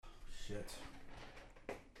shit.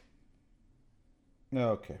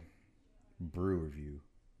 Okay. Brew review.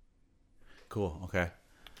 Cool. Okay.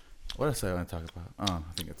 What else do I want to talk about? Oh,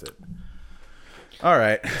 I think that's it. All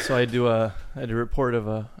right. So I had a report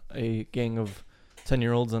of a gang of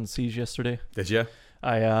 10-year-olds on Siege yesterday. Did you?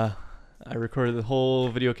 I recorded the whole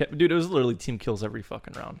video. Dude, it was literally team kills every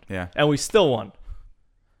fucking round. Yeah. And we still won.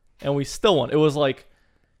 It was like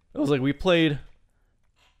we played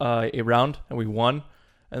a round and we won.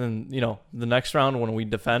 And then, the next round when we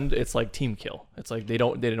defend, it's like team kill. It's like they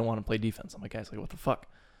didn't want to play defense. I'm like, guys, what the fuck?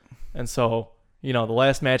 And so, the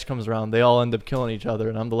last match comes around, they all end up killing each other,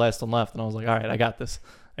 and I'm the last one left. And I was like, all right, I got this.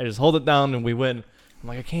 I just hold it down and we win. I'm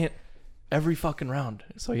like, I can't every fucking round.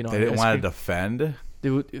 So, they didn't want to defend?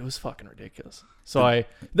 Dude, it was fucking ridiculous. So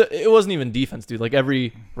it wasn't even defense, dude. Like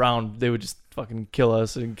every round, they would just fucking kill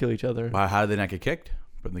us and kill each other. Wow, how did they not get kicked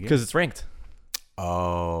from the game? Because it's ranked.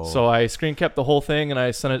 Oh. So I screen capped the whole thing and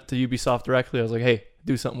I sent it to Ubisoft directly. I was like, hey,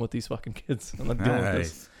 do something with these fucking kids. I'm not dealing with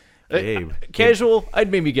this. Gabe. Casual,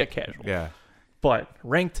 I'd maybe get casual. Yeah. But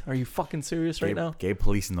ranked, are you fucking serious right now? Gay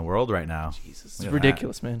police in the world right now. Jesus, it's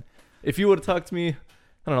ridiculous, man. If you would have talked to me, I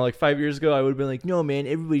don't know, like 5 years ago, I would have been like, no, man,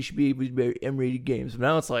 everybody should be able to buy M-rated games. But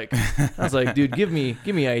now it's like, I was like, dude, give me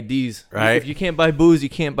IDs. Right? If you can't buy booze, you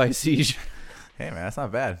can't buy Siege. Hey, man, that's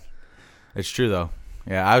not bad. It's true, though.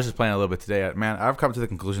 Yeah, I was just playing a little bit today. Man, I've come to the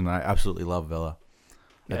conclusion that I absolutely love Villa.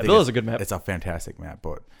 Yeah, Villa's a good map. It's a fantastic map,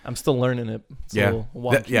 but I'm still learning it. It's a little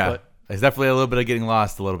wonky, but it's definitely a little bit of getting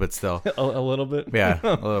lost a little bit still. a little bit? Yeah,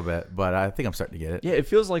 a little bit. But I think I'm starting to get it. Yeah, it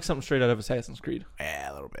feels like something straight out of Assassin's Creed.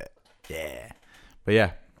 Yeah, a little bit. Yeah. But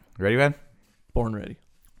yeah. Ready, man? Born ready.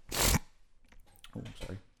 Oh,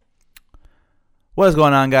 sorry. What is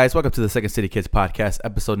going on, guys? Welcome to the Second City Kids podcast,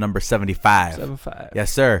 episode number 75. 75.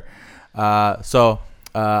 Yes, sir.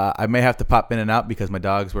 I may have to pop in and out because my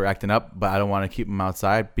dogs were acting up, but I don't want to keep them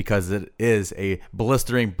outside because it is a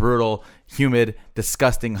blistering, brutal, humid,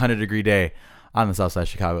 disgusting 100-degree day on the south side of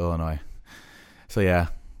Chicago, Illinois. So, yeah,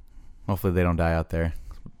 hopefully they don't die out there,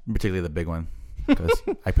 particularly the big one because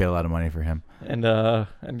I paid a lot of money for him. And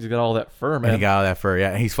he's got all that fur, man. And he got all that fur, yeah.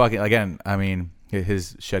 And he's fucking, again, I mean,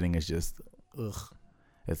 his shedding is just, ugh.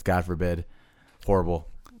 It's, God forbid, horrible,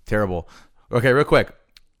 terrible. Okay, real quick.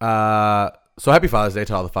 So happy Father's Day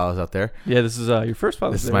to all the fathers out there. Yeah, this is your first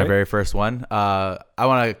Father's Day. This is my very first one. I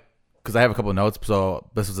want to, because I have a couple of notes, so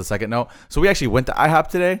this was the second note. So we actually went to IHOP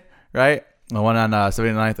today, right? The one on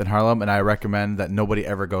 79th in Harlem, and I recommend that nobody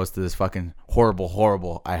ever goes to this fucking horrible,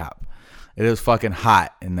 horrible IHOP. It is fucking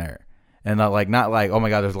hot in there. And not like, oh my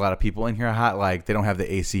God, there's a lot of people in here hot. Like, they don't have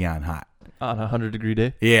the AC on hot. On a 100-degree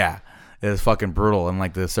day? Yeah. It is fucking brutal, and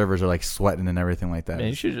like the servers are like sweating and everything like that. Man,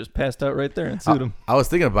 you should have just passed out right there and sued him. I was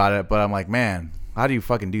thinking about it, but I'm like, man, how do you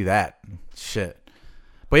fucking do that? Shit.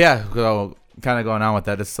 But yeah, so kind of going on with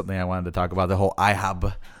that, this is something I wanted to talk about, the whole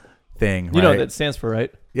IHOB thing. You know what that stands for,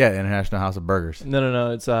 right? Yeah, International House of Burgers.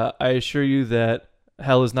 No. It's I assure you that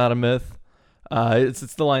hell is not a myth. It's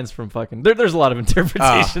the lines from fucking. There's a lot of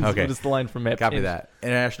interpretations, okay. But it's the line from Map Copy Change. that.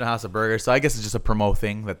 International House of Burgers. So I guess it's just a promo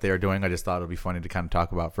thing that they're doing. I just thought it would be funny to kind of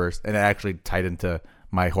talk about first, and it actually tied into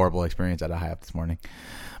my horrible experience at a IHOP this morning.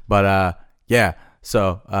 But yeah.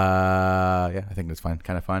 So yeah, I think that's fun,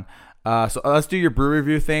 kind of fun. So let's do your brew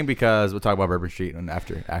review thing because we'll talk about Bourbon Street and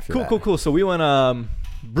after that. Cool. So we went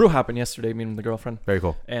brew hopping yesterday, me and the girlfriend. Very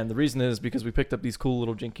cool. And the reason is because we picked up these cool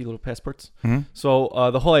little janky little passports. Mm-hmm. So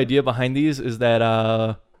the whole idea behind these is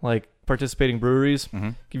that like participating breweries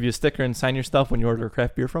give you a sticker and sign your stuff when you order a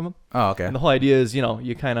craft beer from them. Oh, okay. And the whole idea is,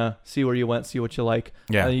 you kind of see where you went, see what you like.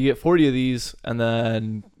 Yeah. And then you get 40 of these, and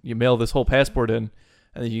then you mail this whole passport in,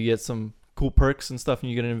 and then you get some cool perks and stuff,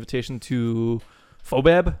 and you get an invitation to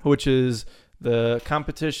FOBAB, which is the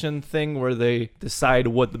competition thing where they decide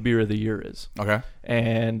what the beer of the year is. Okay.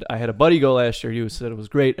 And I had a buddy go last year. He said it was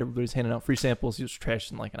great. Everybody's handing out free samples. He was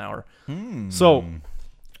trashed in like an hour. So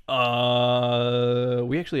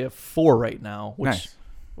we actually have 4 right now,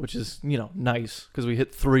 which is, nice because we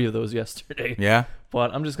hit 3 of those yesterday. Yeah.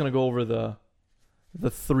 But I'm just going to go over the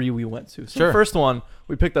 3 we went to. So the first one,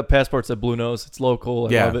 we picked up passports at Blue Nose. It's local.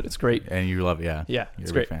 I love it. It's great. And you love it, yeah. Yeah,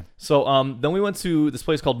 it's great. Fan. So then we went to this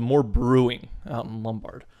place called More Brewing out in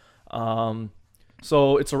Lombard.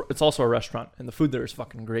 So it's also a restaurant, and the food there is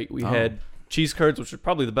fucking great. We had cheese curds, which are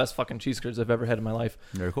probably the best fucking cheese curds I've ever had in my life.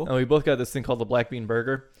 Very cool. And we both got this thing called the Black Bean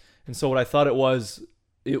Burger. And so what I thought it was,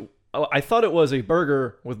 I thought it was a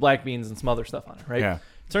burger with black beans and some other stuff on it, right? Yeah.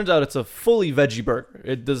 Turns out it's a fully veggie burger.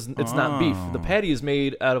 It's not beef. The patty is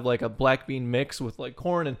made out of like a black bean mix with like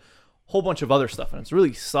corn and a whole bunch of other stuff. And it's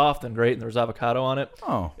really soft and great. And there's avocado on it.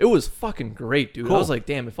 Oh, it was fucking great, dude. Cool. I was like,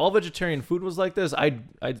 damn, if all vegetarian food was like this, I'd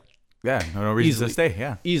Yeah, no reason Easily. to stay.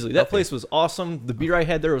 Yeah, Easily. That Okay. place was awesome. The beer I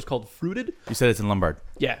had there was called Fruited. you said it's in Lombard.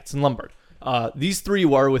 Yeah, it's in Lombard. These three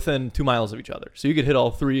are within 2 miles of each other, so you could hit all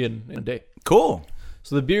three in a day. Cool.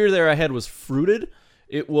 So the beer there I had was Fruited.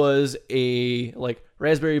 It was a like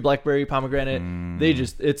raspberry, blackberry, pomegranate.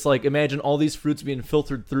 It's like imagine all these fruits being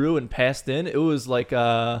filtered through and passed in. It was like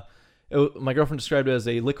my girlfriend described it as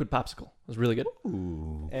a liquid popsicle. It was really good.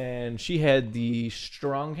 Ooh. And she had the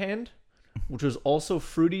Strong Hand, which was also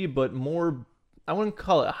fruity, but more. I wouldn't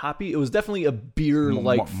call it hoppy. It was definitely a beer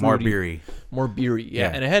like More beery. more beery, yeah.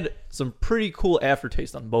 Yeah. And it had some pretty cool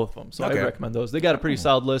aftertaste on both of them, so Okay. I recommend those. They got a pretty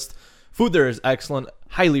solid list. Food there is excellent.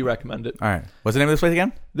 Highly recommend it. All right. What's the name of this place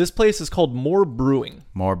again? This place is called More Brewing.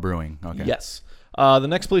 More Brewing. Okay. Yes. The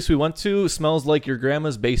next place we went to smells like your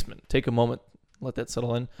grandma's basement. Take a moment, let that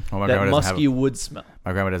settle in. Oh, my That grandma doesn't musky wood smell.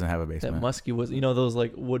 My grandma doesn't have a That basement. musky wood. You know those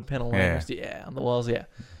like wood panel Yeah. liners? Yeah, on the walls. Yeah.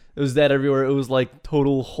 It was that everywhere. It was like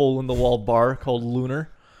total hole in the wall bar called Lunar.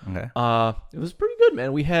 Okay. It was pretty good,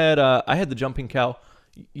 man. We had I had the Jumping Cow.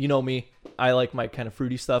 You know me. I like my kind of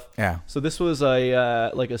fruity stuff. Yeah. So this was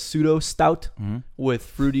a like a pseudo stout Mm-hmm. with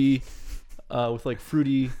fruity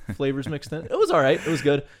flavors mixed in. It was all right. It was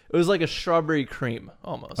good. It was like a strawberry cream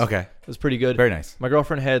almost. Okay. It was pretty good. Very nice. My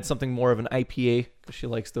girlfriend had something more of an IPA because she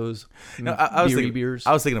likes those I was beery thinking, beers.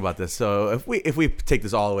 I was thinking about this. So if we take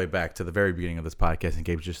this all the way back to the very beginning of this podcast, and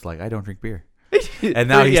Gabe's just like, I don't drink beer, and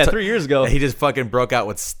now he's 3 years ago. he just fucking broke out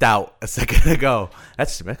with stout a second ago.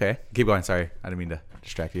 That's okay. Keep going. Sorry, I didn't mean to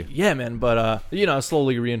distract you. Yeah, man. But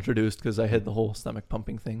slowly reintroduced because I had the whole stomach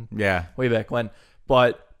pumping thing Yeah. way back when.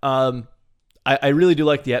 But I really do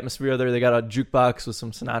like the atmosphere there. They got a jukebox with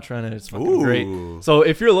some Sinatra in it. It's fucking Ooh. great. So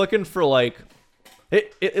if you're looking for like,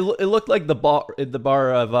 it looked like the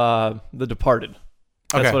bar of The Departed.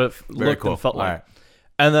 That's Okay. what it Very looked cool. and felt All like. right.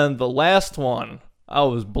 And then the last one, I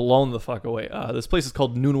was blown the fuck away. This place is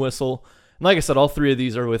called Noon Whistle. And like I said, all three of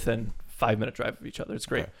these are within 5-minute drive of each other. It's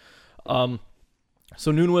great. Okay. So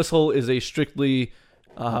Noon Whistle is a strictly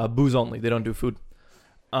booze only. They don't do food.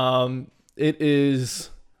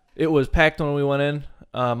 It was packed when we went in,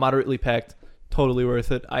 moderately packed, totally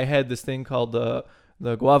worth it. I had this thing called the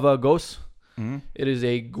Guava Gos. Mm-hmm. It is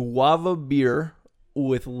a guava beer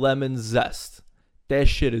with lemon zest. That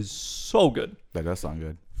shit is so good. That does sound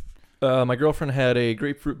good. My girlfriend had a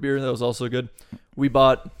grapefruit beer that was also good. We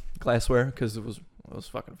bought glassware because it was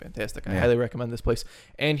fucking fantastic. I Yeah. highly recommend this place.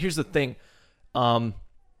 And here's the thing.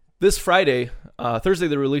 This Friday, Thursday,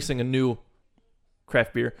 they're releasing a new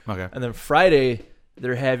craft beer. Okay. And then Friday,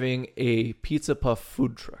 they're having a pizza puff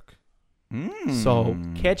food truck. So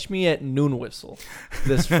catch me at Noon Whistle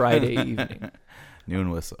this Friday evening. Noon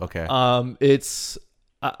Whistle. Okay.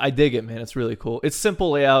 I dig it, man. It's really cool. It's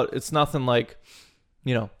simple layout. It's nothing like,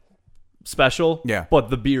 special. Yeah. But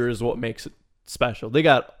the beer is what makes it special. They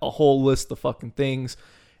got a whole list of fucking things,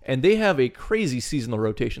 and they have a crazy seasonal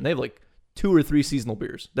rotation. They have like 2 or 3 seasonal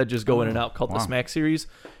beers that just go in and out called the wow. Smack series,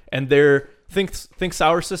 and they're think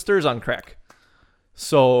Sour Sisters on crack.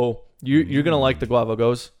 So you're gonna like the Guava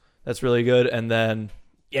Goes. That's really good. And then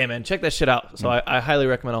yeah, man, check that shit out. So I highly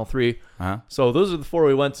recommend all 3. Uh-huh. So those are the 4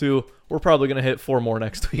 we went to. We're probably gonna hit 4 more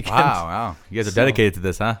next weekend. Wow. You guys are So- dedicated to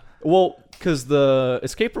this, huh? Well, because the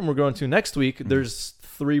escape room we're going to next week, there's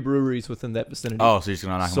 3 breweries within that vicinity. Oh, so you're just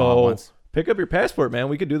gonna knock them all at so once? pick up your passport, man.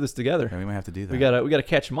 We could do this together. Yeah, we might have to do that. We gotta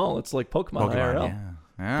catch them all. It's like Pokemon IRL.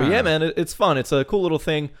 Yeah. But yeah, man, it's fun. It's a cool little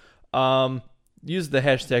thing. Use the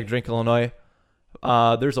hashtag DrinkIllinois.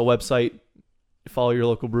 There's a website. Follow your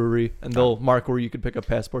local brewery, and they'll mark where you can pick up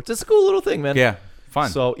passports. It's a cool little thing, man. Yeah. Fun.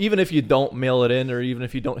 So even if you don't mail it in, or even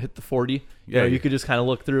if you don't hit the 40, Yeah, you you- could just kind of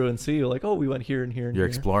look through and see, like, oh, we went here and here and You're here.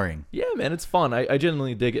 exploring. Yeah, man, it's fun. I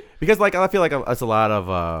genuinely dig it. Because like I feel like it's a lot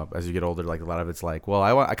of as you get older, like a lot of it's like, well,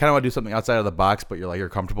 I kind of want to do something outside of the box, but you're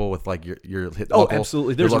comfortable with like your hit. Oh, local,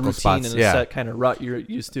 absolutely. your There's a local routine spots. and a Yeah, set kind of rut you're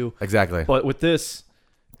used to. exactly. But with this,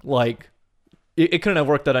 like, it couldn't have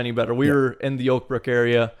worked out any better. We were in the Oakbrook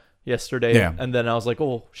area yesterday, Yeah. and then I was like,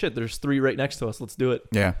 oh shit, there's 3 right next to us. Let's do it.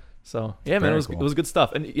 Yeah. So yeah, man, Very it cool. was good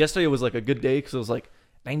stuff. And yesterday was like a good day because it was like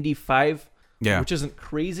 95, Yeah. which isn't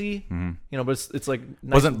crazy, but it's like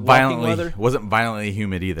nice wasn't walking weather. violently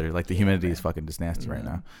humid either. Like the humidity is fucking just nasty right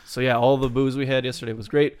now. So yeah, all the booze we had yesterday was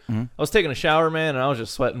great. I was taking a shower, man, and I was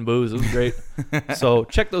just sweating booze. It was great. So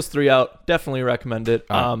check those 3 out. Definitely recommend it.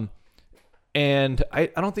 And I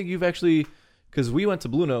don't think you've actually, because we went to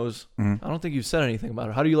Blue Nose. I don't think you've said anything about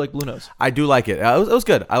it. How do you like Blue Nose? I do like it. It was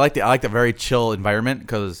good. I like the very chill environment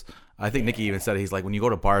because I think Nicky even said he's like when you go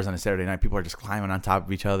to bars on a Saturday night, people are just climbing on top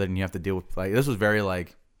of each other, and you have to deal with like this was very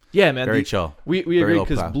like Yeah, man. very chill. We Very agree low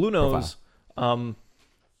because profile. Blue Nose,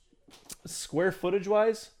 square footage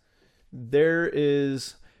wise, there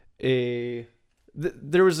is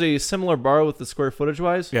there was a similar bar with the square footage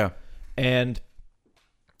wise. Yeah. And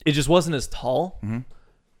it just wasn't as tall. Mm-hmm.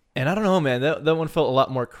 And I don't know, man. That one felt a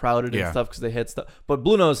lot more crowded and Yeah. stuff because they had stuff. But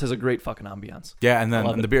Blue Nose has a great fucking ambiance. Yeah, and then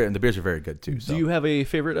love and the beers are very good too. So. Do you have a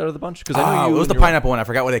favorite out of the bunch? Because I know you. it was the pineapple one. I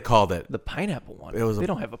forgot what they called it. The pineapple one. It was they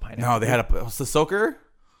don't have a pineapple. No, they had it was the Soaker.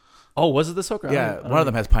 Oh, was it the Soaker? Yeah, one of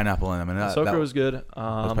them has pineapple in them, and that Soaker was good. was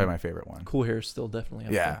probably my favorite one. Cool Hair still definitely.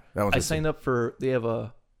 Up Yeah, there. that was. I signed up for. They have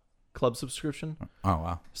a club subscription. Oh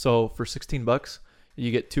wow. So for $16,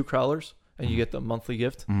 you get 2 crawlers and you Mm-hmm. get the monthly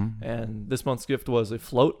gift. Mm-hmm. And this month's gift was a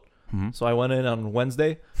float. Mm-hmm. So I went in on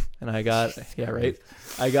Wednesday and I got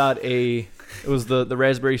it was the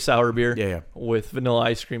raspberry sour beer Yeah, yeah. with vanilla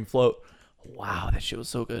ice cream float. Wow, that shit was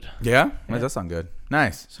so good. Yeah? Yeah. That sound good.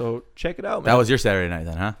 Nice. So check it out, man. That was your Saturday night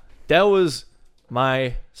then, huh? That was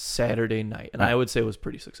my Saturday night, and I would say it was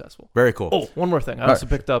pretty successful. Very cool. Oh, one more thing. I also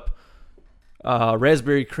picked up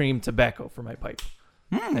raspberry cream tobacco for my pipe.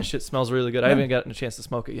 That shit smells really good. I haven't gotten a chance to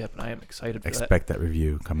smoke it yet, but I am excited for Expect that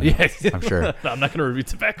review coming that. up, I'm sure. No, I'm not going to review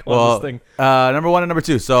tobacco Well, on this thing. number 1 and number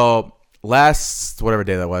 2. So last, whatever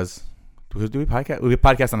day that was, do we podcast? We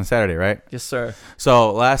podcast on a Saturday, right? Yes, sir.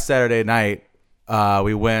 So last Saturday night,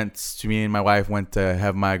 me and my wife went to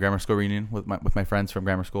have my grammar school reunion with my friends from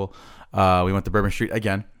grammar school. We went to Bourbon Street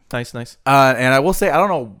again. Nice. And I will say, I don't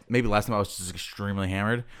know, maybe last time I was just extremely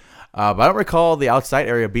hammered. But I don't recall the outside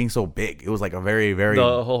area being so big. It was like a very, very...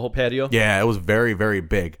 The whole patio? Yeah, it was very, very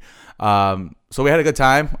big. So we had a good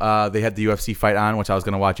time. They had the UFC fight on, which I was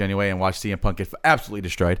going to watch anyway, and watch CM Punk get absolutely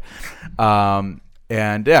destroyed.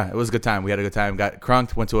 And yeah, it was a good time. We had a good time. Got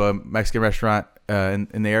crunked, went to a Mexican restaurant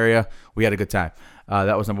in the area. We had a good time.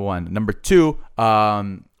 That was number 1. Number 2,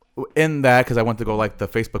 in that, because I went to go like the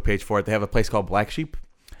Facebook page for it, they have a place called Black Sheep.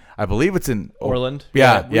 I believe it's in Orland.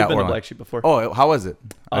 Yeah, We've been Orland. to Black Sheep before. Oh, how was it?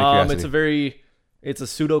 Out of curiosity. It's a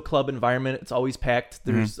pseudo club environment. It's always packed.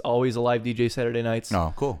 There's always a live DJ Saturday nights.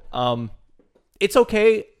 Oh, cool. It's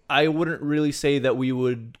okay. I wouldn't really say that we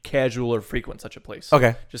would casual or frequent such a place.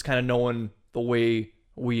 Okay. Just kind of knowing the way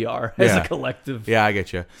we are as Yeah. a collective. Yeah, I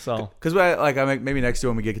get you. So, Because maybe next year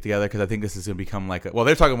when we get together, because I think this is going to become like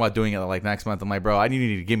they're talking about doing it like next month. I'm like, bro, I need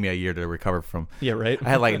you to give me a year to recover from. yeah, right. I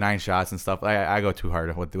had like 9 shots and stuff. I go too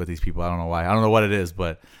hard with these people. I don't know why. I don't know what it is,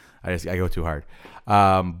 but I go too hard.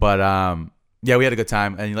 Yeah, we had a good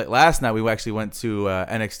time. And like last night, we actually went to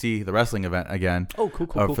NXT, the wrestling event again. Oh,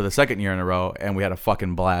 cool. For the second year in a row, and we had a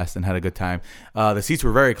fucking blast and had a good time. The seats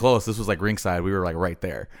were very close. This was like ringside. We were like right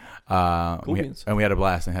there. Cool beans. And we had a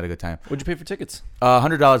blast and had a good time. What'd you pay for tickets?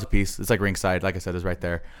 $100 a piece. It's like ringside. Like I said, it's right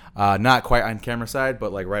there. Not quite on camera side,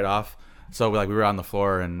 but like right off. So we were on the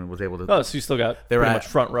floor and was able to. Oh, so you still got They were pretty at- much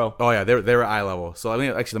front row. Oh yeah, they were eye level. So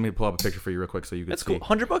let me pull up a picture for you real quick so you can That's see. cool.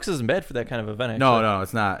 $100 isn't bad for that kind of event. Actually. No,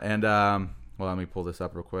 it's not. And well, let me pull this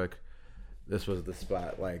up real quick. This was the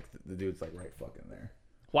spot. Like the dude's like right fucking there.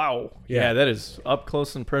 Wow. Yeah. Yeah, that is up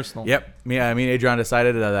close and personal. Yep. Me and Adrian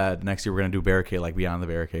decided that next year we're gonna do barricade, like beyond the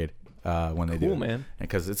barricade, when they do. Cool, man.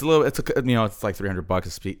 Because it's it's like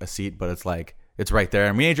 $300 a seat, but it's like it's right there.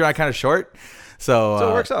 And me and Adrian are kind of short, so So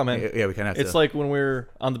it works out, man. Yeah, we kind of. It's like when we're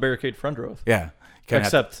on the barricade front row, yeah, kinda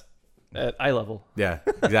have to- except at eye level. yeah,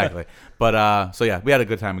 exactly. But so yeah, we had a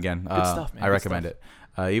good time again. Good stuff, man. I Good recommend stuff. it.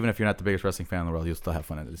 Even if you're not the biggest wrestling fan in the world, you'll still have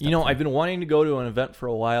fun at this. I've been wanting to go to an event for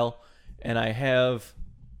a while, and I have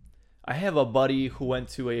a buddy who went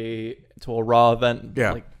to a Raw event.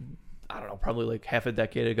 Yeah. Like, I don't know, probably like half a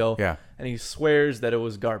decade ago. Yeah. And he swears that it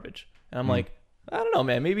was garbage, and I'm like, I don't know,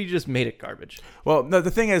 man. Maybe you just made it garbage. Well, no,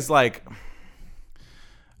 the thing is, like,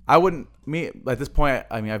 I wouldn't at this point.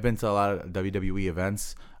 I mean, I've been to a lot of WWE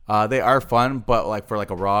events. They are fun, but like for like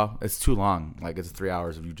a Raw, it's too long. Like it's 3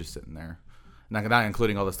 hours of you just sitting there, not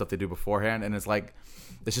including all the stuff they do beforehand. And it's like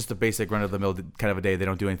it's just a basic run of the mill kind of a day. They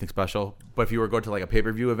don't do anything special. But if you were going to like a pay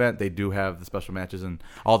per view event, they do have the special matches and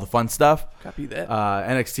all the fun stuff. Copy that.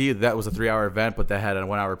 NXT, that was a 3 hour event, but that had a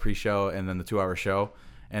 1 hour pre show and then the 2 hour show.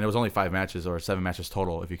 And it was only 5 matches or 7 matches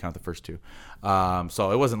total if you count the first 2.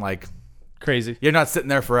 So it wasn't like Crazy. you're not sitting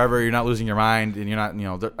there forever. You're not losing your mind, and you're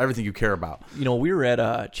not, everything you care about. We were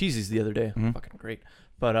at Cheesy's the other day. Mm-hmm. Fucking great.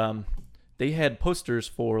 But they had posters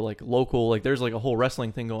for like local, like there's like a whole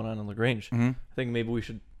wrestling thing going on in LaGrange. Mm-hmm. I think maybe we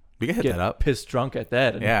should We can hit get that up. pissed drunk at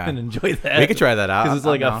that and, Yeah. and enjoy that. We could try that out. because it's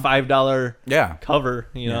like I'm a down. $5 Yeah. cover.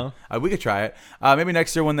 You know. We could try it. Maybe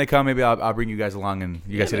next year when they come, maybe I'll bring you guys along and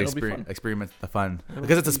you guys man, can it'll be fun. experiment the fun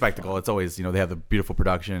because it's a spectacle. It's always they have the beautiful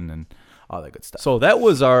production and all that good stuff. So that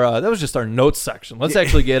was just our notes section. Let's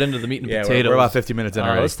actually get into the meat and Yeah, potatoes. we're about 50 minutes in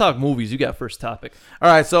already. Let's talk movies. You got first topic. All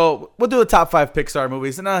right, so we'll do the top 5 Pixar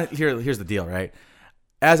movies, and here's the deal, right?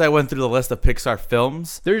 As I went through the list of Pixar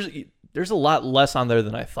films, There's there's a lot less on there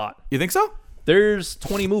than I thought. You think so? There's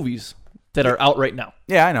 20 movies that are out right now.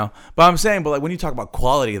 Yeah, I know. But I'm saying, but like when you talk about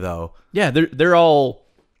quality, though. Yeah, they're all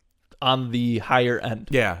on the higher end.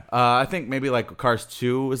 Yeah, I think maybe like Cars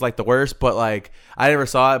 2 is like the worst, but like I never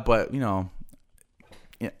saw it, but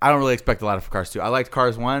I don't really expect a lot of Cars 2. I liked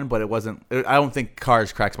Cars 1, but it wasn't. I don't think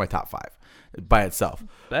Cars cracks my top 5 by itself.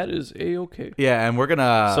 That is A-okay. Yeah, and we're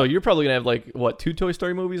gonna. So you're probably gonna have like what 2 Toy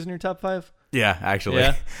Story movies in your top 5? Yeah, actually.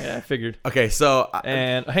 Yeah, I figured. Okay, so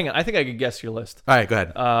And hang on, I think I could guess your list. all right, go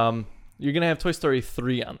ahead. You're gonna have Toy Story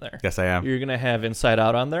 3 on there. Yes, I am. You're gonna have Inside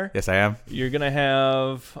Out on there. Yes, I am. You're gonna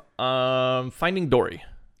have Finding Dory.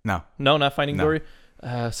 No. No, not Finding No. Dory.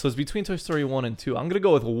 So it's between Toy Story 1 and 2. I'm gonna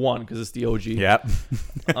go with 1 because it's the OG. Yep.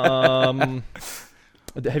 Have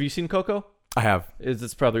you seen Coco? I have.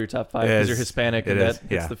 It's probably your top 5 It because is. you're Hispanic It and is, that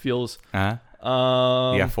hits yeah. the feels. You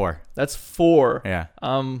got 4. That's 4. Yeah.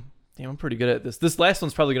 Damn, I'm pretty good at this. This last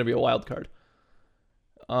one's probably gonna be a wild card.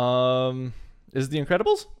 Is The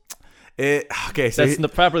Incredibles? Okay, so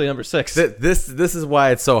That's properly number 6. this is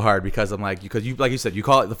why it's so hard because I'm like you like you said you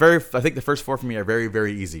call it I think the first 4 for me are very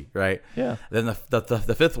very easy, right? Yeah. Then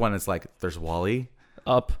the fifth one is like there's Wall-E,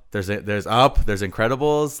 Up. there's Up, there's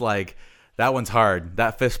Incredibles, like that one's hard.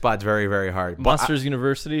 That fifth spot's very very hard. But Monsters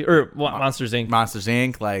University or Monsters Inc. Monsters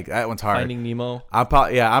Inc. Like that one's hard. Finding Nemo. I'm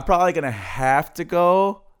probably gonna have to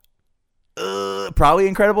go.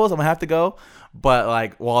 Probably Incredibles. I'm gonna have to go, but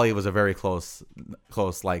like Wall-E was a very close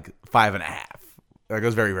like 5.5. Like it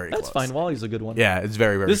was very very That's close. fine. Wally's a good one. Yeah, it's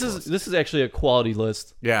very very. This close. is actually a quality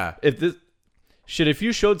list. Yeah. If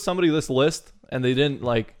you showed somebody this list and they didn't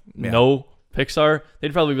know Pixar,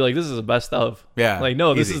 they'd probably be like, "This is the best of." Yeah, Like,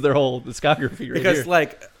 no, this easy. is their whole discography right here.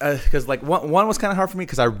 Because one was kind of hard for me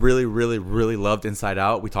because I really really really loved Inside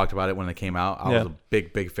Out. We talked about it when it came out. I was a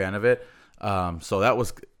big fan of it. So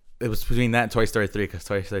it was between that and Toy Story 3 because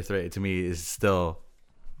Toy Story 3 to me is still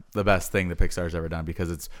the best thing that Pixar's ever done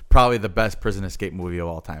because it's probably the best prison escape movie of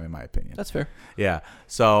all time in my opinion. That's fair. Yeah.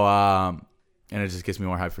 So and it just gets me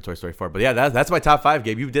more hyped for Toy Story 4. But yeah, that's my top 5,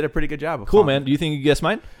 Gabe. You did a pretty good job. Cool, man. Do you think you guess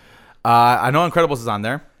mine? I know Incredibles is on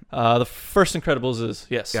there. The first Incredibles is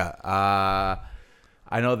yes. Yeah.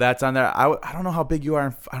 I know that's on there. I don't know how big you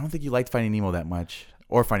are. I don't think you liked Finding Nemo that much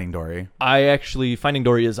or Finding Dory. Finding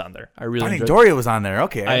Dory is on there. I really Finding enjoyed Dory was on there.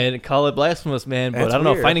 Okay. I didn't call it blasphemous, man, but That's I don't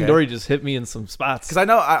know. weird, Finding okay. Dory just hit me in some spots. Because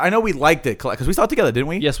I know we liked it because we saw it together, didn't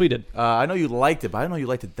we? Yes, we did. I know you liked it, but I didn't know you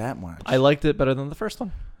liked it that much. I liked it better than the first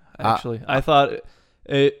one. Actually, I thought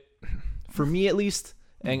it, for me at least,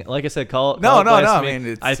 and like I said, call it blasphemy. I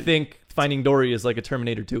mean, I think Finding Dory is like a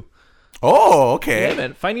Terminator 2. Oh, okay. Yeah,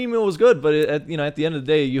 man. Finding Nemo was good, but at the end of the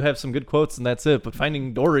day, you have some good quotes and that's it. But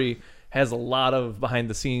Finding Dory has a lot of behind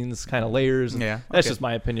the scenes kind of layers. And Yeah, that's okay. just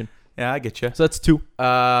my opinion. Yeah, I get you. So that's 2.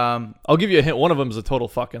 Um, I'll give you a hint. One of them is a total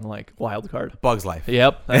fucking like wild card. Bug's Life.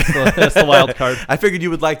 Yep, that's the wild card. I figured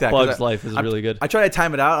you would like that. Bug's Life is really good. I tried to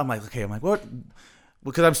time it out. I'm like, what?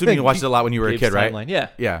 Because I'm assuming you watched it a lot when you were a Gabe's kid, right? timeline. Yeah.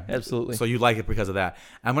 Yeah, Absolutely. So you like it because of that.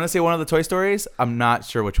 I'm gonna say one of the Toy Stories. I'm not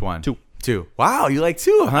sure which one. 2. Wow, you like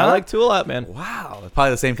 2, huh? I like 2 a lot, man. Wow, probably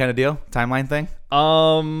the same kind of deal, timeline thing.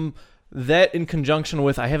 That in conjunction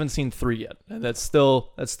with I haven't seen 3 yet, and that's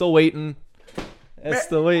still waiting.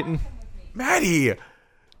 Still waiting. Maddie,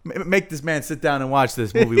 make this man sit down and watch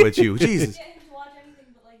this movie with you. Jesus. Can't even watch anything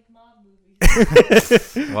but like mob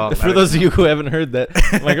movies. Well, For those of you who haven't heard that,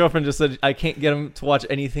 my girlfriend just said I can't get him to watch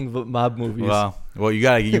anything but mob movies. well, you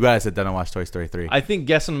gotta sit down and watch Toy Story 3. I think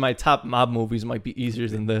guessing my top mob movies might be easier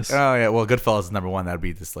than this. Oh yeah, well, Goodfellas is number 1. That'd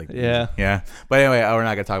be just like Yeah. yeah. But anyway, we're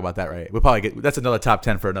not gonna talk about that, right? We'll probably that's another top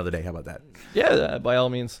 10 for another day. How about that? Yeah, by all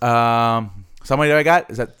means. So how many do I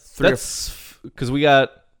got? Is that 3? That's because we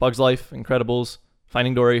got Bug's Life, Incredibles,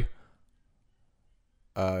 Finding Dory.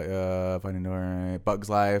 Finding Dory, Bug's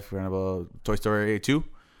Life, Toy Story 2.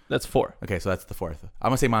 That's 4. Okay, so that's the 4th. I'm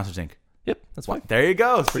gonna say Monsters Inc. Yep, that's fine. There you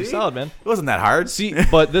go. Pretty See? solid, man. It wasn't that hard. See,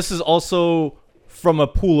 but this is also from a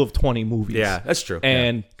pool of 20 movies. Yeah, that's true.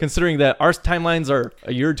 And considering that our timelines are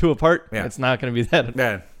a year or 2 apart, Yeah. it's not going to be that.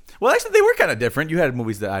 yeah. Well, actually, they were kind of different. You had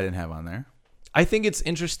movies that I didn't have on there. I think it's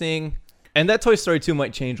interesting, and that Toy Story 2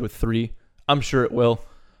 might change with 3. I'm sure it will.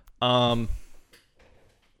 I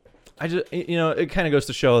just, it kind of goes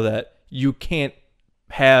to show that you can't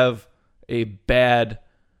have a bad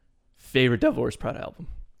favorite Devil Wears Prada album.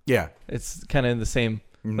 Yeah. It's kind of in the same,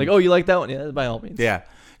 like, oh, you like that one? Yeah, by all means. Yeah.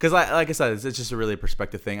 Because like I said, it's just a really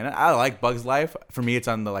perspective thing. And I like Bug's Life. For me, it's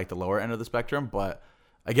on the lower end of the spectrum. But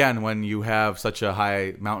again, when you have such a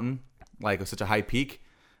high mountain, like such a high peak,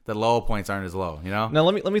 the low points aren't as low, Now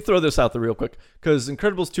let me throw this out there real quick, because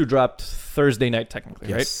Incredibles 2 dropped Thursday night technically,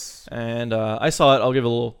 Yes. right? And I saw it. I'll give it a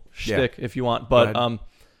little shtick if you want, but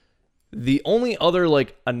The only other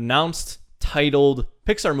like announced titled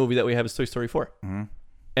Pixar movie that we have is Toy Story 4. Mm-hmm.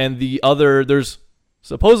 And there's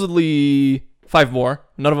supposedly 5 more.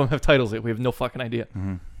 None of them have titles yet. We have no fucking idea.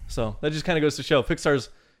 Mm-hmm. So that just kind of goes to show Pixar's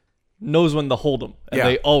knows when to hold them, and Yeah.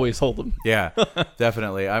 they always hold them. Yeah,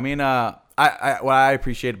 definitely. I mean, I what I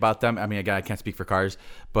appreciate about them. I mean, again, I can't speak for Cars,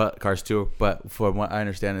 but Cars 2. But from what I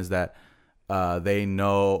understand is that they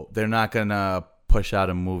know they're not gonna push out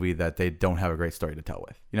a movie that they don't have a great story to tell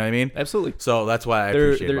with. You know what I mean? Absolutely. So that's what I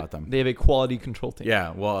appreciate about them. They have a quality control team.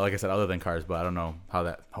 Yeah. Well, like I said, other than Cars, but I don't know how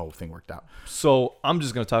that whole thing worked out. So I'm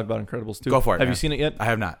just going to talk about Incredibles 2. Go for it. Have man. you seen it yet? I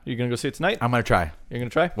have not. You're going to go see it tonight? I'm gonna try. You're going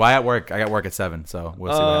to try? Why at work? I got work at 7, so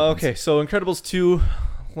we'll see what happens. Okay, so Incredibles 2,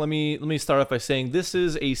 let me start off by saying this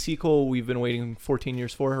is a sequel we've been waiting 14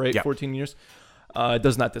 years for, right? Yeah. 14 years. It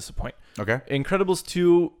does not disappoint. Okay. Incredibles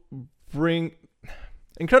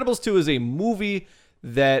 2 is a movie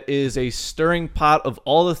that is a stirring pot of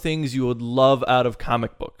all the things you would love out of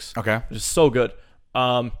comic books. Okay. Which is so good.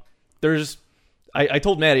 I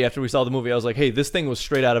told Maddie after we saw the movie, I was like, hey, this thing was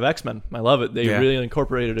straight out of X-Men. I love it. They really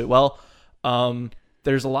incorporated it well.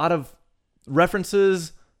 There's a lot of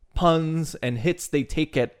references, puns, and hits they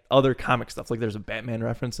take at other comic stuff. Like there's a Batman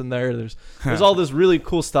reference in there. There's all this really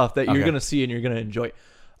cool stuff that you're Okay. going to see and you're going to enjoy.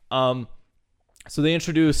 So they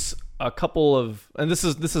introduce a couple of, and this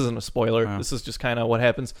isn't a spoiler. This is just kind of what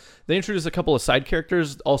happens. They introduce a couple of side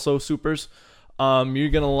characters, also supers. You're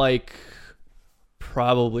going to like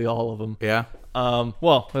probably all of them. Yeah.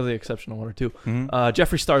 Well, with the exception of 1 or 2. Mm-hmm.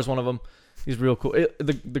 Jeffree Star's one of them. He's real cool.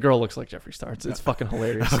 The girl looks like Jeffree Star. It's fucking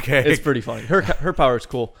hilarious. Okay. It's pretty funny. Her power is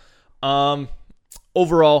cool.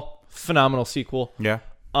 Overall, phenomenal sequel. Yeah.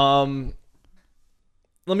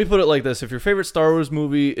 Let me put it like this. If your favorite Star Wars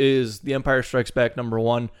movie is The Empire Strikes Back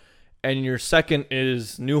 #1, and your second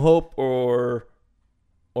is New Hope or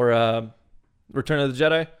Return of the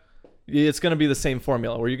Jedi, it's going to be the same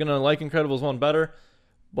formula where you're going to like Incredibles 1 better,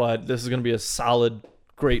 but this is going to be a solid,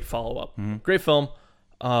 great follow-up. Mm-hmm. Great film.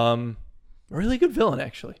 Really good villain,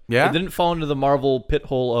 actually. Yeah? It didn't fall into the Marvel pit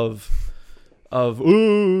hole of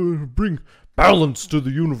bring balance to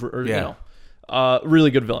the universe. Or, Yeah.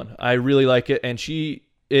 really good villain. I really like it, and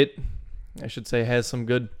I should say, has some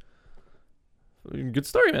good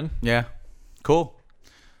story, man. Yeah. Cool.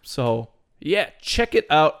 So yeah, check it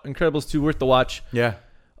out. Incredibles 2, worth the watch. Yeah.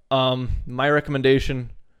 My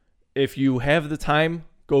recommendation, if you have the time,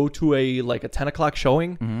 go to a 10 o'clock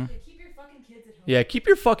showing. Mm-hmm. Keep your fucking kids at home. Yeah, keep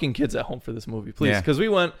your fucking kids at home for this movie, please. Yeah. Because we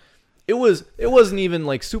went, it wasn't even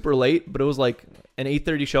like super late, but it was like an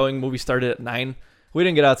 8:30 showing. Movie started at 9. We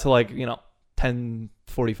didn't get out till 10:45,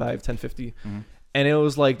 10:50, and it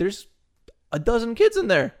was like there's a dozen kids in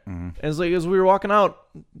there. And it's like as we were walking out,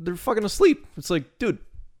 they're fucking asleep. It's like, dude,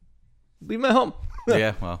 leave them at home.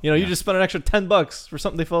 Yeah. Well. You just spent an extra $10 for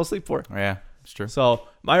something they fell asleep for. Yeah. It's true. So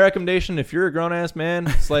my recommendation, if you're a grown ass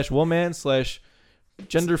man / woman /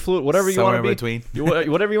 gender fluid, whatever you Somewhere want to be, in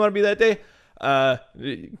between. whatever you want to be that day,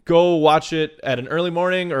 go watch it at an early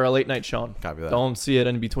morning or a late night showing. Copy that. Don't see it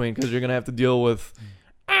in between because you're gonna have to deal with.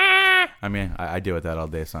 I mean, I deal with that all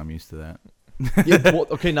day, so I'm used to that.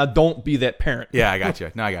 Okay, now don't be that parent. Yeah, I got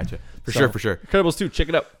you. No, I got you. For So, sure. Incredibles 2, check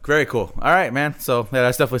it out. Very cool. All right, man. So yeah,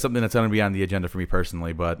 that's definitely something that's going to be on the agenda for me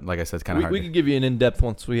personally. But like I said, it's kind of hard. We can give you an in depth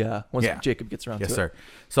once Yeah. Jacob gets around Yes, to it. sir.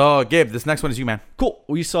 So Gabe, this next one is you, man. Cool.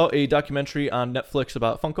 We saw a documentary on Netflix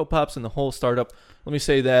about Funko Pops and the whole startup. Let me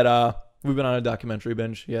say that we've been on a documentary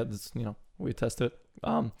binge. Yeah, this, we attest to it.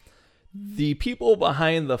 The people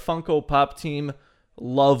behind the Funko Pop team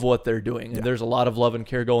love what they're doing, and there's a lot of love and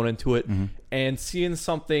care going into it. And seeing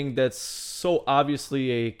something that's so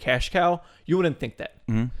obviously a cash cow, you wouldn't think that.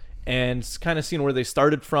 And kind of seeing where they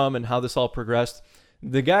started from and how this all progressed.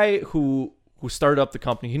 The guy who started up the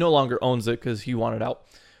company, he no longer owns it because he wanted out.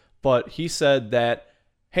 But he said that,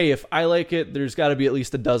 hey, if I like it, there's got to be at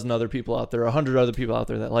least a dozen other people out there, 100 other people out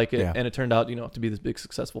there that like it. Yeah. And it turned out, to be this big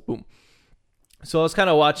successful boom. So I was kind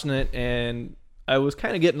of watching it, and I was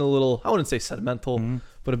kind of getting a little, I wouldn't say sentimental,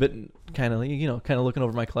 but a bit kind of looking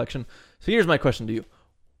over my collection. So here's my question to you.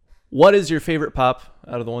 What is your favorite pop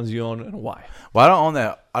out of the ones you own, and why? Well, I don't own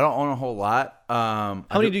that. I don't own a whole lot. How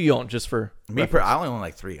many do you own, just for me? I only own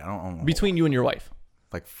like 3. I don't own a whole between you and your wife?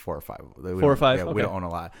 like 4 or 5. 4 or 5? Yeah, okay. we don't own a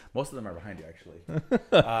lot. Most of them are behind you, actually.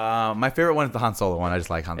 My favorite one is the Han Solo one. I just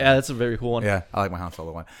like Han Solo. Yeah, that's a very cool one. Yeah, I like my Han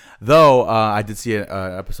Solo one. Though I did see an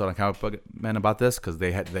episode on Comic Book Man about this because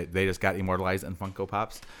they just got immortalized in Funko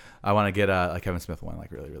Pops. I want to get a Kevin Smith one,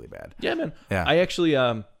 like really, really bad. Yeah, man. Yeah. I actually,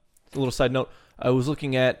 a little side note, I was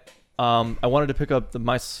looking at, I wanted to pick up the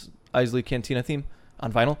Mos Eisley Cantina theme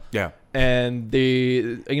on vinyl. Yeah. And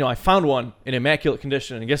I found one in immaculate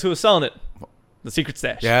condition, and guess who was selling it? the secret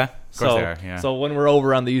stash. Yeah, of course they are. Yeah. So when we're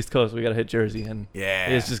over on the East Coast, we gotta hit Jersey, and yeah,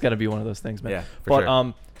 it's just gotta be one of those things, man. Yeah, for But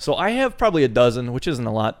sure. so I have probably a dozen, which isn't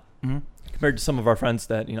a lot Mhm. compared to some of our friends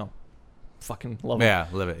that fucking love it. Yeah,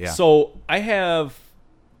 live it. Yeah. So I have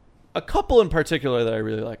a couple in particular that I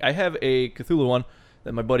really like. I have a Cthulhu one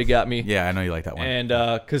that my buddy got me. Yeah, I know you like that one. And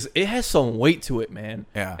because it has some weight to it, man.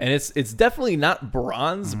 Yeah. And it's definitely not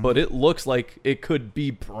bronze, but it looks like it could be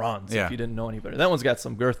bronze Yeah. if you didn't know any better. That one's got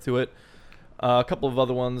some girth to it. A couple of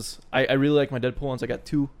other ones. I really like my Deadpool ones. I got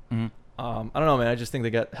two. Mhm. I don't know, man. I just think they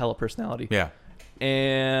got hella personality. Yeah.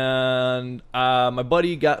 And my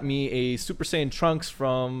buddy got me a Super Saiyan Trunks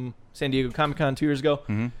from San Diego Comic-Con 2 years ago.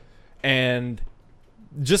 Mm-hmm. And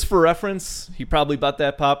just for reference, he probably bought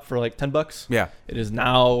that pop for like $10. Yeah. It is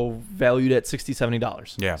now valued at $60,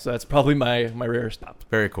 $70. Yeah. So that's probably my rarest pop.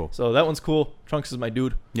 Very cool. So that one's cool. Trunks is my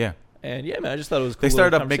dude. Yeah. And yeah, man, I just thought it was cool. They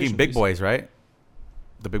started little up making conversation Big piece. Boys, right?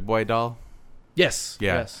 The Big Boy doll. Yes.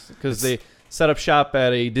 Yeah. Yes. Because they set up shop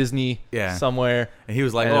at a Disney Yeah. somewhere. And he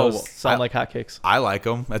was like, and "Oh, it was sound like hotcakes. I like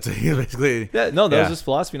them." That's he basically. Yeah. No, that Yeah. was his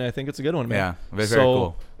philosophy, and I think it's a good one, man. Yeah. Very, very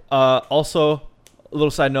cool. Also, a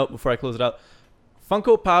little side note before I close it out.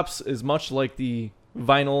 Funko Pops is much like the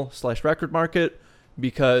vinyl/record market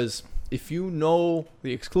because if you know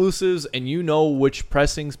the exclusives and you know which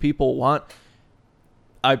pressings people want,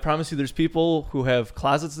 I promise you there's people who have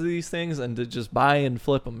closets of these things and to just buy and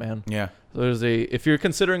flip them, man. Yeah. So if you're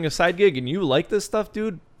considering a side gig and you like this stuff,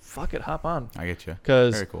 dude, fuck it, hop on. I get you.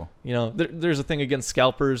 Because, Very cool. there's a thing against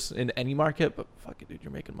scalpers in any market, but fuck it, dude,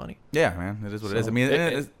 you're making money. Yeah, man, it is what it is. I So, mean,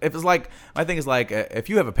 if it's like my thing is like if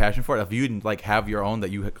you have a passion for it, if you like have your own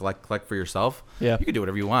that you collect for yourself, Yeah. you can do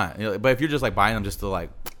whatever you want. But if you're just like buying them just to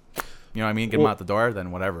like, you know what I mean, get them out the door,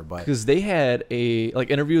 then whatever. But Because they had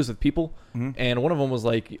interviews with people, Mhm. and one of them was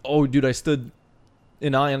like, "Oh, dude, I stood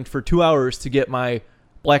in line for 2 hours to get my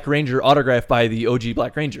Black Ranger autographed by the OG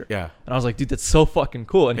Black Ranger." yeah, And I was like, "Dude, that's so fucking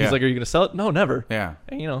cool." And he's Yeah. like, "Are you gonna sell it?" No, never. yeah.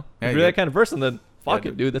 And Yeah, if you you're that get- kind of person, then fuck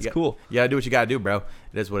Yeah, it, dude. That's you cool. Yeah, do what you gotta do, bro.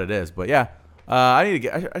 It is what it is. But yeah, I need to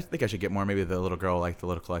get. I think I should get more. Maybe the little girl, like the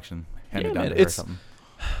little collection, hand Yeah, me down man, to her or it's- something.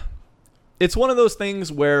 It's one of those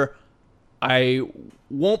things where I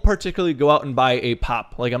won't particularly go out and buy a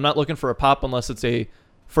pop. Like, I'm not looking for a pop unless it's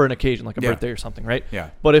for an occasion, like a Yeah. birthday or something, right? Yeah,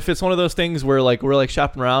 But if it's one of those things where like we're like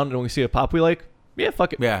shopping around and we see a pop we like, yeah,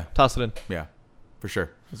 fuck it. yeah, Toss it in. yeah, for sure.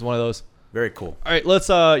 It's one of those. Very cool. All right, let's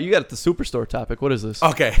you got the Superstore topic. What is this?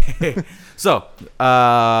 Okay, so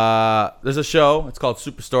there's a show. It's called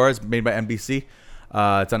Superstore. It's made by NBC.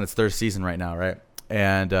 It's on its third season right now, right?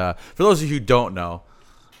 And for those of you who don't know,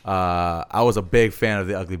 I was a big fan of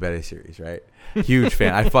the Ugly Betty series, right? Huge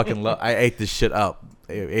fan. I fucking love. I ate this shit up.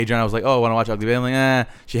 Adriana was like, "Oh, want to watch Ugly Betty?" I'm like, "Eh."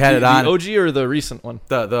 She had it on. The OG or the recent one?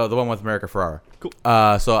 The one with America Ferrara. Cool.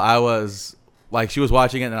 So I was like, she was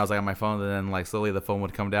watching it, and I was like on my phone, and then like slowly the phone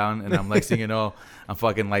would come down, and I'm like, seeing, I'm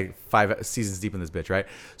fucking like 5 seasons deep in this bitch, right?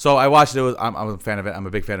 So I watched it. I'm a fan of it. I'm a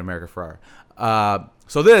big fan of America Ferrara.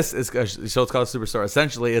 So this is a show. It's called Superstore.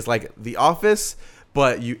 Essentially, it's like The Office,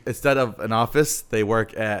 but instead of an office, they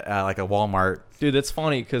work at like a Walmart. Dude, that's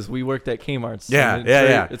funny because we worked at Kmart's. Yeah, and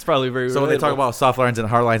yeah. It's probably very. So when they talk relatable. about soft lines and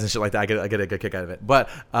hard lines and shit like that, I get a good kick out of it. But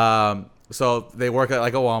so they work at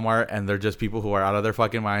like a Walmart, and they're just people who are out of their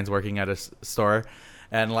fucking minds working at a store,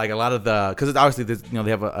 and like a lot of because it's obviously they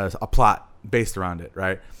have a plot based around it,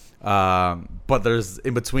 right? But there's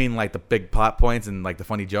in between like the big plot points and like the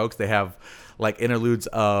funny jokes, they have like interludes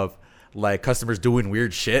of like customers doing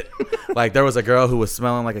weird shit. Like there was a girl who was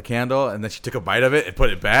smelling like a candle, and then she took a bite of it and put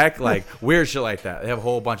it back. Like weird shit like that. They have a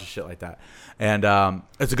whole bunch of shit like that, and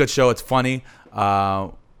it's a good show. It's funny.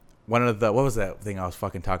 One of what was that thing I was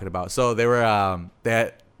fucking talking about? So they were they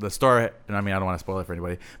had the store, and I mean I don't want to spoil it for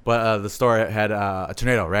anybody, but the store had a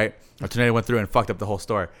tornado, right? A tornado went through and fucked up the whole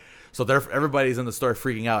store. So everybody's in the store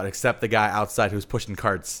freaking out except the guy outside who's pushing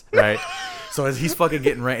carts, right? So he's fucking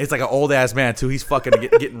getting rained. It's like an old ass man too. He's fucking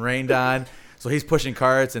getting rained on. So he's pushing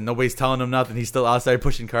carts and nobody's telling him nothing. He's still outside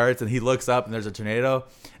pushing carts, and he looks up and there's a tornado,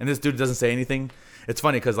 and this dude doesn't say anything. It's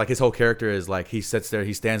funny because like his whole character is like he sits there,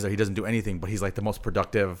 he stands there, he doesn't do anything, but he's like the most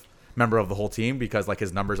productive member of the whole team because like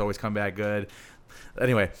his numbers always come back good.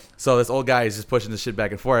 Anyway, so this old guy is just pushing this shit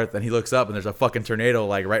back and forth, and he looks up and there's a fucking tornado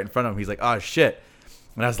like right in front of him. He's like, "Oh shit."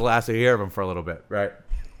 And that's the last we hear of him for a little bit, right?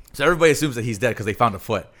 So everybody assumes that he's dead because they found a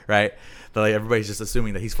foot, right? But like everybody's just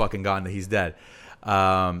assuming that he's fucking gone, that he's dead.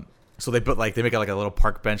 So they make it like a little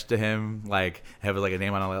park bench to him, like have like a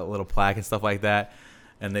name on a little plaque and stuff like that.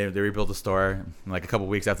 And they rebuild the store. And like a couple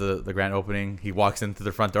weeks after the grand opening, he walks into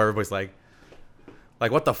the front door. Everybody's like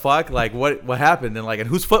what the fuck? Like what happened? And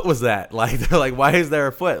whose foot was that? Like they're like, why is there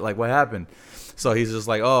a foot? Like what happened? So he's just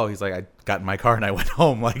like, oh, he's like, I got in my car and I went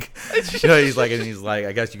home. Like, he's like,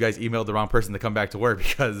 I guess you guys emailed the wrong person to come back to work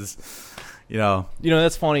because,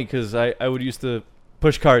 That's funny because I would used to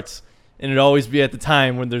push carts, and it'd always be at the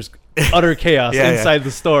time when there's utter chaos inside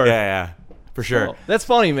the store. Yeah, for sure. So, that's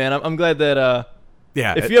funny, man. I'm glad that.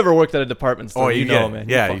 If you ever worked at a department store, you know, man.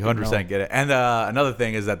 Yeah, you 100% get it. And another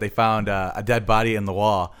thing is that they found a dead body in the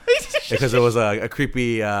wall because there was a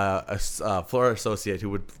creepy floor associate who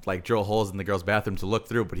would like drill holes in the girl's bathroom to look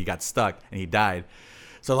through, but he got stuck and he died.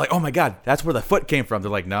 So like, oh my God, that's where the foot came from.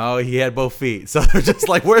 They're like, no, he had both feet. So they're just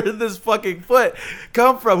like, where did this fucking foot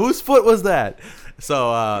come from? Whose foot was that?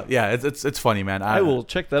 So it's funny, man. I will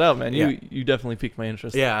check that out, man. Yeah. You definitely piqued my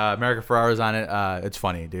interest. Yeah, America Ferrera's on it. It's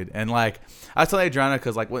funny, dude. And like, I was telling Adriana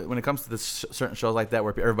because like when it comes to this certain shows like that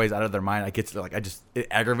where everybody's out of their mind, it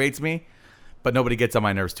aggravates me, but nobody gets on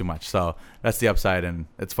my nerves too much. So that's the upside, and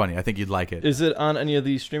it's funny. I think you'd like it. Is it on any of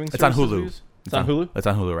these streaming It's on services? Hulu. It's on Hulu? It's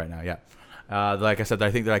on Hulu right now, yeah. Like I said,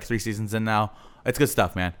 I think they're like 3 seasons in now. It's good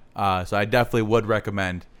stuff, man. So I definitely would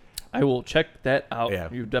recommend. I will check that out. Yeah.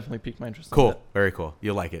 You definitely piqued my interest. Cool. Very cool.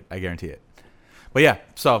 You'll like it. I guarantee it. But yeah,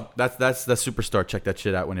 so that's Superstore. Check that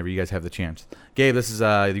shit out whenever you guys have the chance. Gabe, this is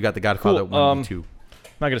you got The Godfather 1 and 2. I'm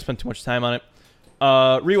not going to spend too much time on it.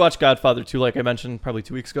 Rewatch Godfather 2, like I mentioned, probably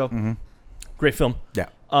 2 weeks ago. Mm-hmm. Great film. Yeah.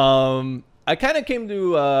 I kind of came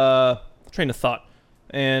to train of thought.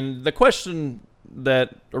 And the question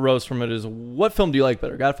that arose from it is, what film do you like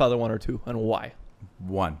better, Godfather 1 or 2, and why?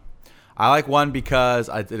 1. I like 1 because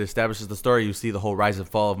it establishes the story. You see the whole rise and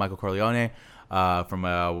fall of Michael Corleone, from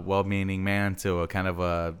a well-meaning man to a kind of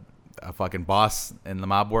a fucking boss in the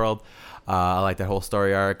mob world. I like that whole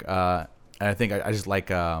story arc. And I think I just like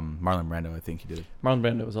Marlon Brando. I think he did it. Marlon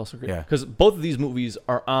Brando was also great. Yeah. Because both of these movies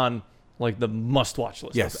are on like the must-watch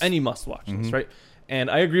list. Yes. Any must-watch list, right?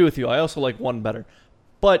 And I agree with you. I also like 1 better.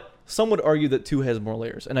 But some would argue that 2 has more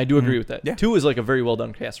layers, and I do agree with that. Yeah. 2 is like a very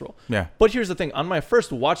well-done casserole. Yeah. But here's the thing. On my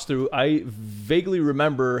first watch-through, I vaguely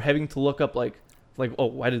remember having to look up, like oh,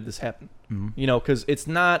 why did this happen? Mm-hmm. Because it's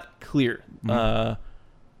not clear.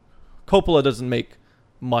 Coppola doesn't make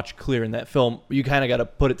much clear in that film. You kind of got to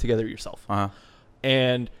put it together yourself. Uh-huh.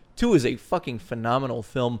 And 2 is a fucking phenomenal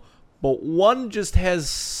film, but 1 just has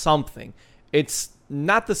something. It's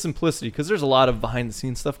not the simplicity, because there's a lot of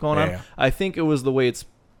behind-the-scenes stuff going on. Yeah. I think it was the way it's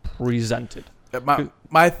presented.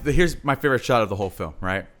 Here's my favorite shot of the whole film,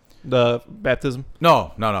 right? The baptism?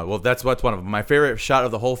 No. Well, that's what's one of them. My favorite shot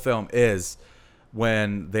of the whole film is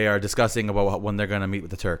when they are discussing about when they're going to meet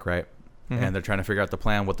with the Turk, right? Mm-hmm. And they're trying to figure out the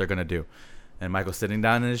plan, what they're going to do. And Michael's sitting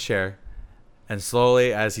down in his chair, and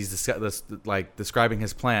slowly, as he's describing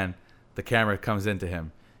his plan, the camera comes into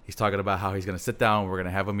him. He's talking about how he's going to sit down, we're going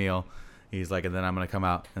to have a meal. He's like, and then I'm going to come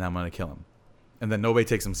out and I'm going to kill him. And then nobody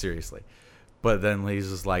takes him seriously. But then he's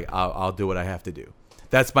just like, I'll do what I have to do.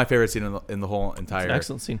 That's my favorite scene in the whole entire. It's an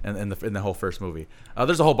excellent scene. In the whole first movie.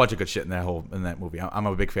 There's a whole bunch of good shit in that movie. I'm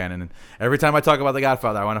a big fan, and every time I talk about The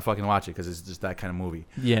Godfather, I want to fucking watch it because it's just that kind of movie.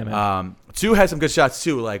 Yeah, man. 2 has some good shots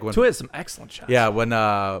too, like when 2 has some excellent shots. Yeah, when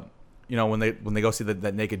when they go see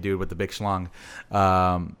that naked dude with the big schlong.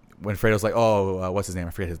 When Fredo's like, what's his name?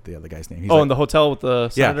 I forget the other guy's name. He's in the hotel with the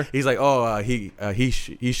senator? Yeah, he's like,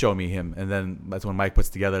 he showed me him. And then that's when Mike puts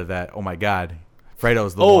together that, oh my God,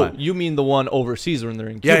 Fredo's the one. Oh, you mean the one overseas when they're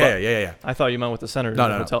in Cuba? Yeah. I thought you meant with the senator No,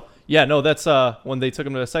 in the hotel. Yeah, no, that's when they took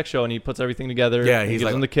him to a sex show and he puts everything together. Yeah, and he's gives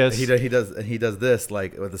like, him the kiss. He does this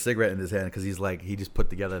like with a cigarette in his hand because he's like, he just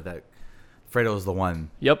put together that Fredo's the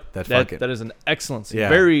one. Yep, that is an excellent scene. Yeah.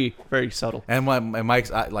 Very, very subtle. And when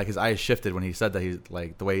Mike's like his eyes shifted when he said that, he's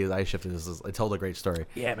like the way his eyes shifted it told a great story.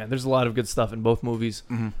 Yeah, man. There's a lot of good stuff in both movies.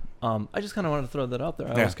 Mm-hmm. I just kind of wanted to throw that out there.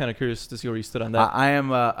 I was kind of curious to see where you stood on that. I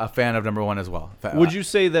am a fan of number 1 as well. Would you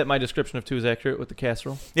say that my description of 2 is accurate with the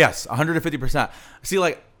casserole? Yes, 150%. See,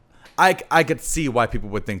 like I could see why people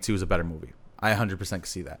would think 2 is a better movie. I 100% could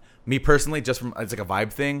see that. Me personally, just from it's like a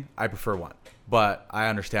vibe thing, I prefer 1, but I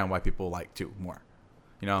understand why people like 2 more.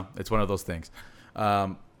 It's one of those things.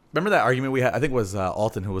 Remember that argument we had? I think it was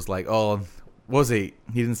Alton who was like, "Oh, what was he?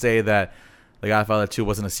 He didn't say that The Godfather 2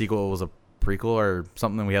 wasn't a sequel; it was a prequel or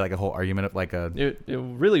something." We had like a whole argument of like a. It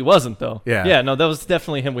really wasn't though. Yeah. Yeah. No, that was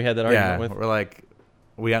definitely him. We had that argument with. We're like,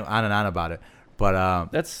 we went on and on about it,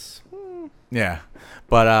 but that's. Yeah,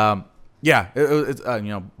 but yeah, it's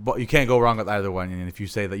but you can't go wrong with either one. And if you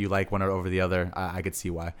say that you like one over the other, I could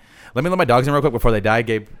see why. Let me let my dogs in real quick before they die.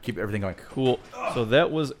 Gabe, keep everything going. Cool. So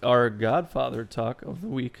that was our Godfather talk of the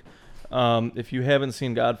week. If you haven't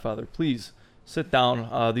seen Godfather, please sit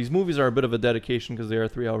down. These movies are a bit of a dedication because they are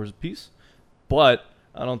 3 hours apiece. But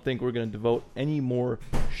I don't think we're going to devote any more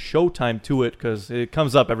showtime to it because it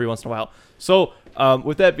comes up every once in a while. So,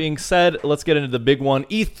 with that being said, let's get into the big one.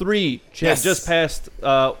 E3 just passed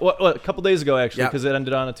a couple days ago, actually, because it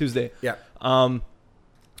ended on a Tuesday. Yeah.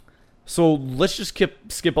 So let's just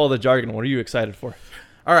skip all the jargon. What are you excited for?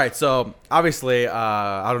 All right, so obviously,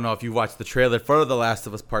 I don't know if you watched the trailer for The Last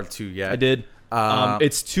of Us Part 2 yet. I did.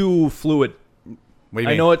 It's too fluid. What do you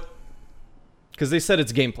mean? I know it because they said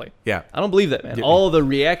it's gameplay. Yeah. I don't believe that, man. All the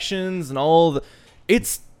reactions and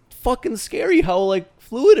it's fucking scary how like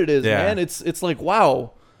fluid it is, man. It's like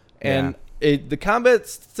wow, and the combat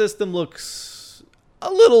system looks a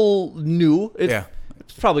little new. It's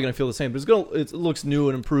probably gonna feel the same, but it looks new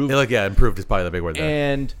and improved. Improved is probably the big word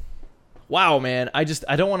there. And wow, man, I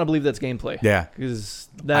don't want to believe that's gameplay. Yeah, because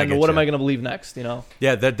then what am I gonna believe next? You know?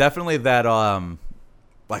 Yeah, they're definitely that.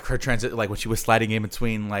 Like her transit, like when she was sliding in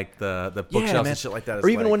between like the bookshelves and shit like that. Or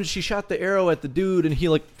even when she shot the arrow at the dude and he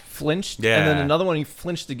like flinched, and then another one he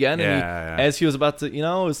flinched again, and as he was about to,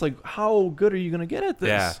 it's like, how good are you gonna get at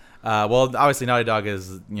this? Yeah. Well, obviously Naughty Dog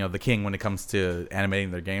is the king when it comes to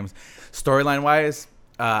animating their games. Storyline wise,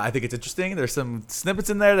 I think it's interesting. There's some snippets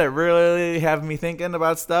in there that really have me thinking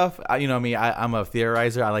about stuff. You know me, I'm a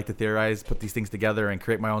theorizer. I like to theorize, put these things together, and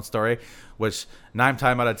create my own story. Which 9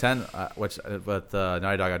 times out of 10, but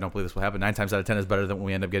Naughty Dog, I don't believe this will happen. 9 times out of 10 is better than what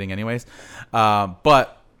we end up getting anyways.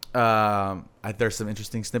 But there's some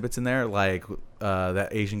interesting snippets in there, like that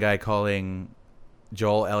Asian guy calling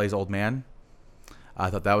Joel Ellie's old man. I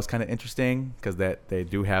thought that was kind of interesting because they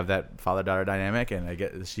do have that father-daughter dynamic, and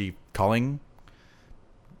is she calling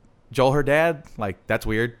Joel her dad? Like, that's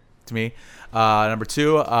weird to me. Number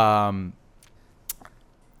 2,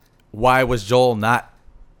 why was Joel not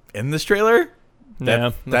in this trailer?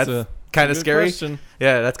 That's kind of scary. Question.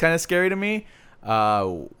 Yeah, that's kind of scary to me.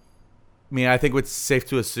 I mean, I think it's safe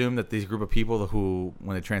to assume that these group of people who,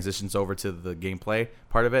 when it transitions over to the gameplay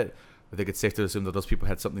part of it, I think it's safe to assume that those people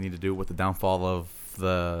had something to do with the downfall of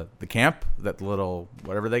the camp, that little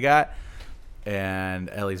whatever they got. And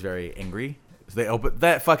Ellie's very angry. So they open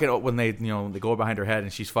that fucking when they they go behind her head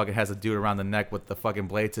and she fucking has a dude around the neck with the fucking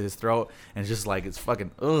blade to his throat, and it's just like it's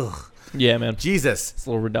fucking ugh. Yeah, man. Jesus, it's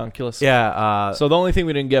a little ridiculous. Yeah. So the only thing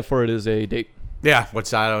we didn't get for it is a date. Yeah,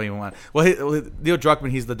 which I don't even want. Well, Neil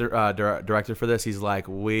Druckmann, he's the director for this. He's like,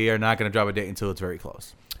 we are not going to drop a date until it's very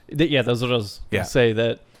close. Yeah, that's what I was going to say.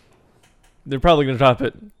 That they're probably going to drop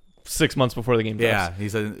it 6 months before the game drops. Yeah, he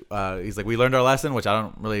said he's like, we learned our lesson, which I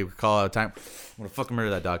don't really recall a time. I'm gonna fucking murder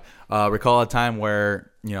that dog. Recall a time where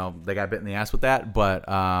they got bit in the ass with that, but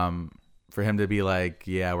for him to be like,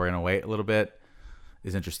 yeah, we're gonna wait a little bit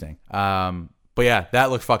is interesting. But yeah, that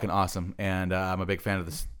looks fucking awesome, and I'm a big fan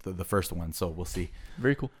of the first one, so we'll see.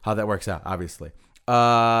 Very cool how that works out. Obviously,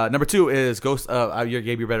 number 2 is Ghost.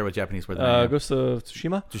 You're better with Japanese words. Ghost of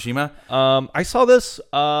Tsushima. Tsushima. I saw this.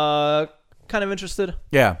 Kind of interested.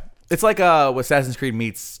 Yeah, it's like Assassin's Creed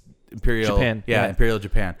meets Imperial Japan. Yeah, Imperial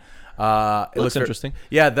Japan. It looks interesting.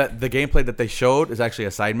 Yeah, the gameplay that they showed is actually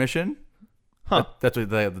a side mission. Huh. That's what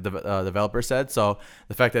the developer said. So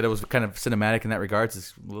the fact that it was kind of cinematic in that regards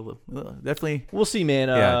is definitely. We'll see, man.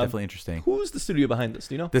 Yeah, definitely interesting. Who's the studio behind this?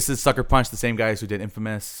 Do you know? This is Sucker Punch, the same guys who did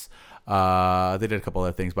Infamous. They did a couple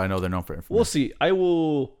other things, but I know they're known for Infamous. We'll see. I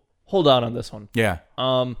will hold on this one. Yeah.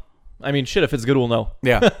 I mean, shit, if it's good, we'll know.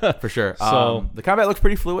 Yeah, for sure. So the combat looks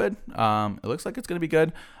pretty fluid. It looks like it's going to be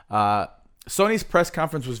good. Sony's press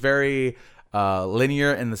conference was very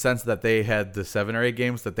linear in the sense that they had the 7 or 8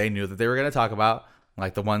 games that they knew that they were going to talk about,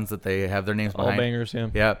 like the ones that they have their names behind. All bangers, yeah.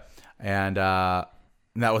 Yeah, and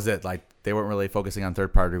that was it. Like they weren't really focusing on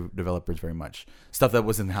third-party developers very much. Stuff that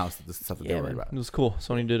was in-house, the stuff that they were worried about. It was cool.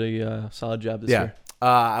 Sony did a solid job this year.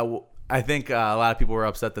 I think a lot of people were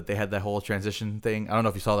upset that they had that whole transition thing. I don't know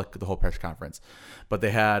if you saw the whole press conference, but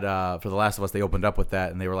they had for The Last of Us, they opened up with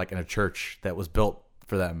that, and they were like in a church that was built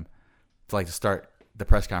for them to start the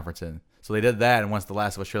press conference in. So they did that, and once The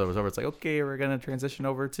Last of Us trailer was over, it's like, okay, we're gonna transition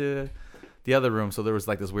over to the other room. So there was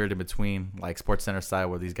like this weird in between, like Sports Center style,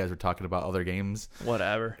 where these guys were talking about other games.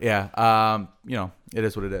 Whatever. Yeah. It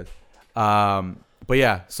is what it is. But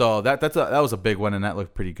yeah, so that was a big one, and that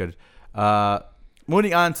looked pretty good.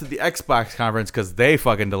 Moving on to the Xbox conference, because they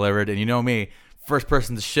fucking delivered, and you know me, first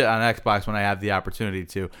person to shit on Xbox when I have the opportunity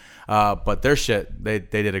to. But their shit, they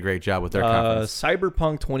did a great job with their conference.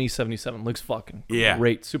 Cyberpunk 2077 looks fucking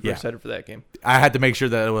great. Super excited for that game. I had to make sure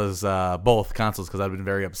that it was both consoles because I'd been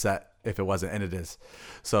very upset if it wasn't, and it is.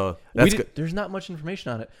 So that's good. There's not much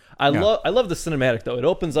information on it. I love the cinematic though. It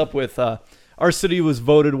opens up with our city was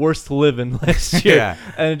voted worst to live in last year,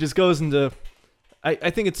 and it just goes into.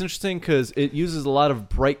 I think it's interesting because it uses a lot of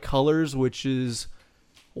bright colors, which is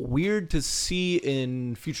weird to see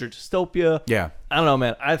in future dystopia. Yeah. I don't know,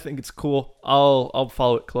 man. I think it's cool. I'll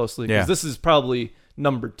follow it closely because Yeah. this is probably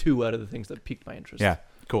number 2 out of the things that piqued my interest. Yeah.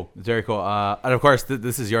 Cool. It's very cool. And of course,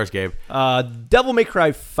 this is yours, Gabe. Devil May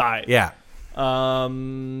Cry 5. Yeah.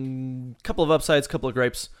 Couple of upsides, couple of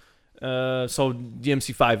gripes. So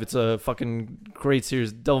DMC5, it's a fucking great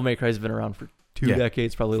series. Devil May Cry has been around for 2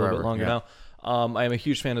 decades, probably a little bit longer now. I am a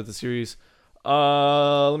huge fan of the series.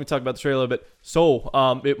 Let me talk about the trailer a little bit. So,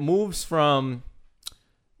 it moves from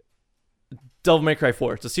Devil May Cry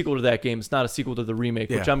 4. It's a sequel to that game. It's not a sequel to the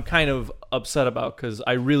remake, which I'm kind of upset about because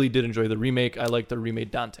I really did enjoy the remake. I like the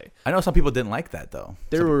remake Dante. I know some people didn't like that though.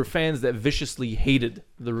 There were fans that viciously hated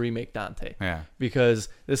the remake Dante. Yeah. Because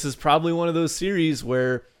this is probably one of those series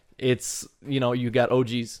where it's, you got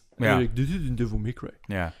OGs. And Yeah. you're like, this isn't Devil May Cry.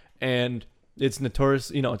 Yeah. And it's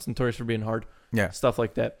notorious, it's notorious for being hard. Yeah. Stuff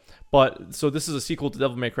like that. But so this is a sequel to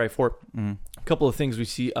Devil May Cry 4. Mm-hmm. A couple of things we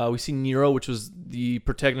see. We see Nero, which was the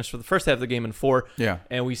protagonist for the first half of the game in 4. Yeah.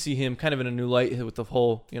 And we see him kind of in a new light with the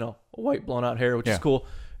whole, white blown out hair, which Yeah. is cool.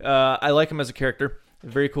 I like him as a character.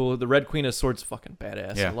 Very cool. The Red Queen of Swords, fucking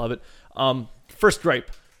badass. Yeah. I love it. First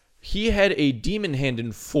gripe. He had a demon hand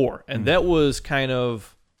in 4, and that was kind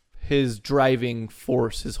of his driving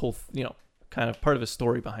force, his whole, kind of part of his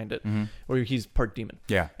story behind it, where he's part demon.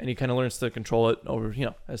 Yeah. And he kind of learns to control it over,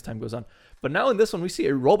 as time goes on. But now in this one, we see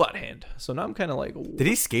a robot hand. So now I'm kind of like, Did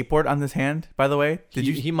he skateboard on this hand, by the way? Did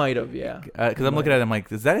you? He might have, yeah. Because I'm looking at him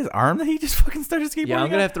like, is that his arm that he just fucking started skateboarding? Yeah, I'm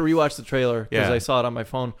going to have to rewatch the trailer because Yeah. I saw it on my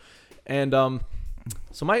phone. And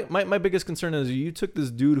so my biggest concern is you took this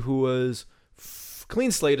dude who was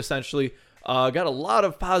clean slate, essentially, got a lot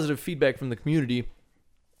of positive feedback from the community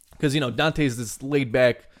because, Dante's this laid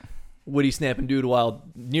back, witty snapping dude while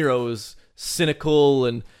Nero is cynical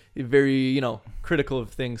and very, critical of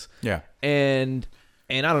things. Yeah. And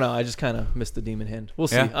I don't know, I just kind of missed the demon hand. We'll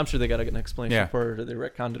see. Yeah. I'm sure they got to get an explanation Yeah. for it, or they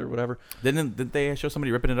retconned it or whatever. Didn't they show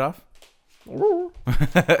somebody ripping it off?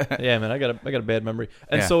 Yeah, man, I got a bad memory.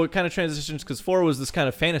 And Yeah. so it kind of transitions because 4 was this kind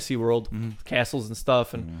of fantasy world, castles and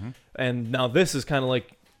stuff, and now this is kind of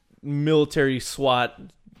like military SWAT,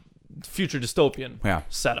 future dystopian Yeah.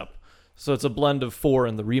 setup. So it's a blend of 4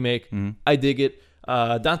 and the remake. I dig it.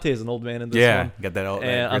 Dante is an old man in this Yeah. one. Got that old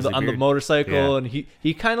And on the grizzly beard. motorcycle, Yeah. and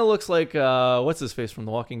he kind of looks like what's his face from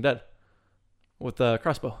The Walking Dead with the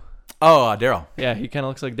crossbow. Oh, Daryl. Yeah, he kind of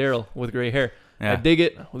looks like Daryl with gray hair. Yeah. I dig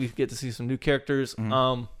it. We get to see some new characters.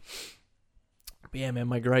 But yeah, man,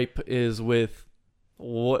 my gripe is with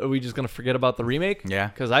what are we just gonna forget about the remake? Yeah.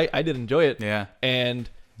 Because I did enjoy it. Yeah. And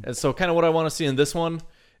so kind of what I want to see in this one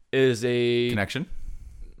is a Connection.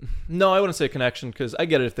 no, I wouldn't say connection because I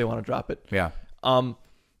get it if they want to drop it. Yeah.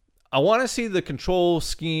 I want to see the control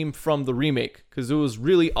scheme from the remake because it was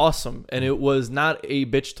really awesome and it was not a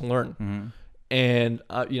bitch to learn. And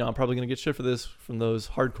I'm probably gonna get shit for this from those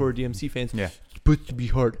hardcore DMC fans. Yeah. It's supposed to be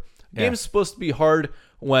hard. Yeah. Game's supposed to be hard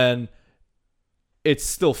when it's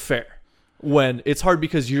still fair. When it's hard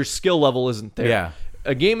because your skill level isn't there. Yeah.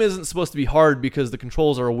 A game isn't supposed to be hard because the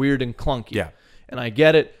controls are weird and clunky. Yeah. And I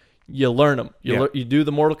get it. You learn them. Yeah. You do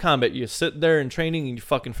the Mortal Kombat. You sit there in training and you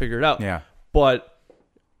fucking figure it out. Yeah. But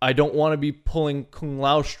I don't want to be pulling Kung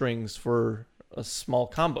Lao strings for a small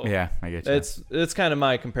combo. Yeah. I get you. It's kind of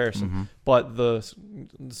my comparison. But the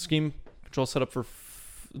scheme control setup for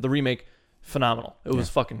the remake, phenomenal. It was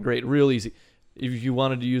fucking great. Real easy. If you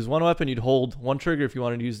wanted to use one weapon, you'd hold one trigger. If you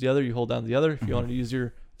wanted to use the other, you hold down the other. If you wanted to use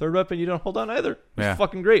your third weapon, you don't hold down either. It's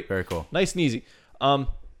fucking great. Very cool. Nice and easy.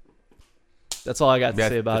 That's all I got to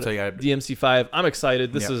say about it. DMC5. I'm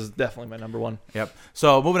excited. This is definitely my number one. Yep.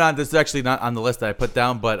 So moving on, this is actually not on the list that I put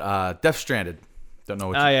down, but Death Stranded. Don't know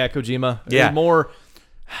what. Yeah, Kojima. Yeah. More.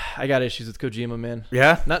 I got issues with Kojima, man.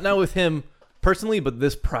 Yeah. Not with him personally, but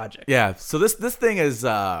this project. Yeah. So this thing is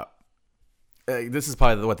this is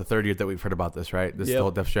probably the third year that we've heard about this, right? This is the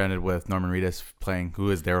whole Death Stranded with Norman Reedus playing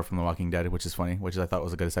who is Daryl from The Walking Dead, which is funny, which I thought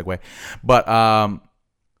was a good segue. But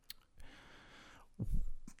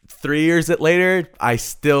 3 years later, I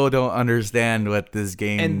still don't understand what this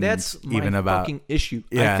game And that's even my about. fucking issue.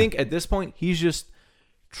 Yeah. I think at this point, he's just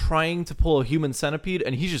trying to pull a human centipede,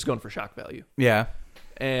 and he's just going for shock value. Yeah.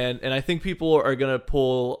 And I think people are gonna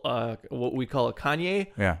pull what we call a Kanye,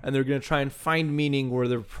 Yeah. and they're gonna try and find meaning where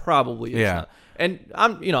there probably is Yeah. not. And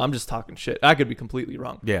I'm just talking shit. I could be completely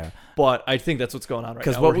wrong. Yeah. But I think that's what's going on right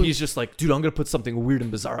 'Cause now. what Where he's just like, dude, I'm gonna put something weird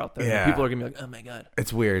and bizarre out there. Yeah. And people are gonna be like, oh my god.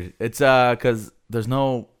 It's weird. It's because there's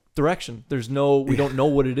no Direction. We don't know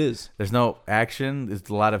what it is. action. It's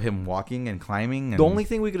a lot of him walking and climbing. And, The only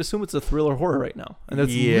thing we could assume it's a thriller horror right now, and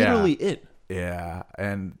that's Yeah. literally it. Yeah,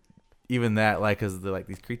 and even that, like, because they're like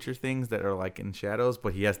these creature things that are like in shadows,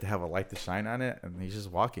 but he has to have a light to shine on it, and he's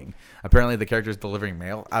just walking. Apparently, the character is delivering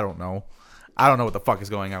mail. I don't know what the fuck is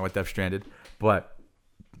going on with Death Stranded, but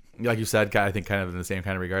like you said, I think kind of in the same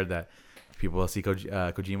kind of regard that people will see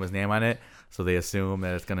Kojima's name on it, so they assume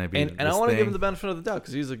that it's gonna be. And I want to give him the benefit of the doubt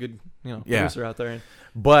because he's a good producer out there.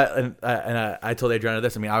 But I told Adriana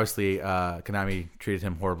this. I mean, obviously, Konami treated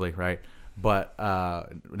him horribly, right? But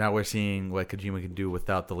now we're seeing what Kojima can do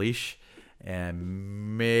without the leash,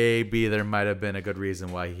 and maybe there might have been a good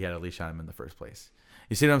reason why he had a leash on him in the first place.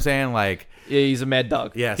 You see what I'm saying? Like, yeah, he's a mad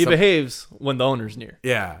dog. Yeah, he behaves when the owner's near.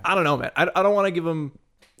 Yeah, I don't know, man. I don't want to give him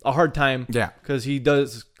a hard time. Yeah, because he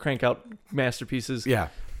does crank out masterpieces. Yeah,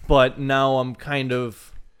 but now I'm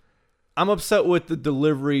upset with the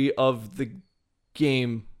delivery of the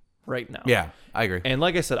game right now. Yeah, I agree. And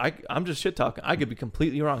like I said, I'm just shit talking. I could be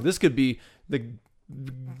completely wrong. This could be the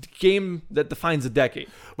game that defines a decade.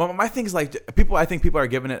 Well, my thing is like I think people are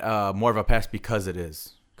giving it more of a pass because it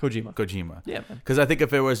is Kojima. Yeah, man. Because I think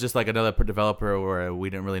if it was just like another developer where we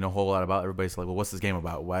didn't really know a whole lot about, everybody's like, well, what's this game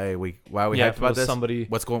about? Why are we hyped about this?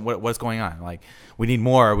 What's going on? Like, we need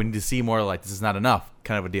more. We need to see more. Like, this is not enough,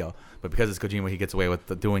 kind of a deal. But because it's Kojima, he gets away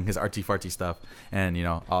with doing his artsy fartsy stuff and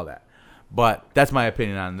all that. But that's my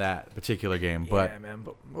opinion on that particular game. But yeah, man.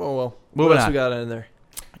 But what moving else on. We got in there?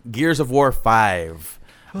 Gears of War 5.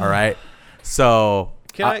 All right. So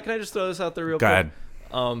can I just throw this out there real quick?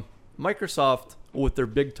 Go ahead. Microsoft, with their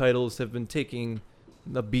big titles, have been taking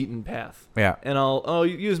the beaten path. Yeah. And I'll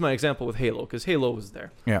use my example with Halo because Halo was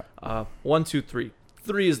there. Yeah. 1, 2, 3.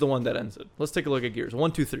 3 is the one that ends it. Let's take a look at Gears.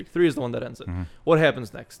 1, 2, 3. 3 is the one that ends it. Mm-hmm. What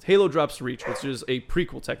happens next? Halo drops Reach, which is a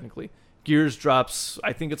prequel technically. Gears drops,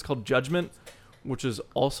 I think it's called Judgment, which is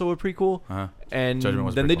also a prequel. Uh-huh. And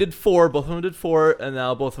then they did 4. Both of them did 4, and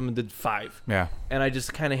now both of them did 5. Yeah. And I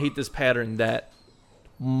just kind of hate this pattern that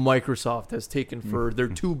Microsoft has taken for their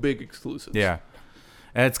 2 big exclusives. Yeah.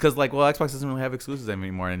 And it's because Xbox doesn't really have exclusives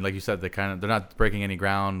anymore, and like you said, they're not breaking any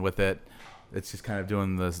ground with it. It's just kind of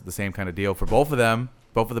doing the same kind of deal for both of them,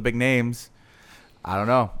 both of the big names. I don't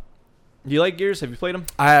know. Do you like Gears? Have you played them?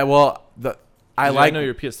 I know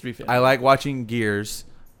you're a PS3 fan. I like watching Gears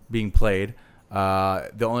being played.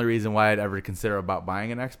 The only reason why I'd ever consider about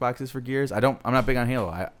buying an Xbox is for Gears. I'm not big on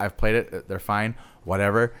Halo. I've played it. They're fine,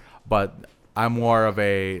 whatever. But I'm more of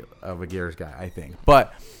a Gears guy, I think.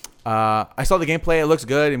 But I saw the gameplay. It looks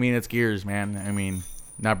good. I mean, it's Gears, man. I mean,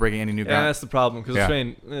 not breaking any new ground. Yeah, that's the problem because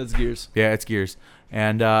it's Gears. Yeah, it's Gears.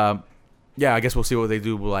 And I guess we'll see what they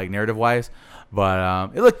do like narrative wise.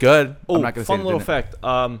 But it looked good. Oh, I'm not gonna fun little fact.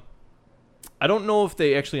 I don't know if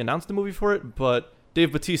they actually announced the movie for it, but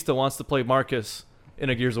Dave Bautista wants to play Marcus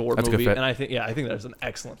in a Gears of War movie, a good fit. and I think that's an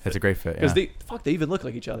excellent fit. It's a great fit because they even look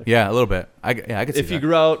like each other. Yeah, a little bit. I could see that. If he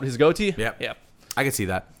grew out his goatee, yeah, I could see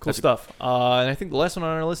that. Cool stuff. And I think the last one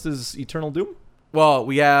on our list is Eternal Doom. Well,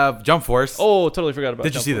 we have Jump Force. Oh, totally forgot about. Did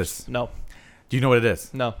you Jump see Force. this? No. Do you know what it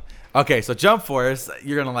is? No. Okay, so Jump Force,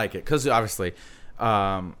 you're gonna like it because obviously,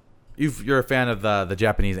 you're a fan of the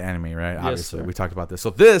Japanese anime, right? Yes, Obviously, sir. we talked about this. So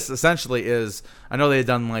this essentially is, I know they've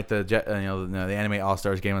done like the Anime All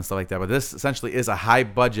Stars game and stuff like that, but this essentially is a high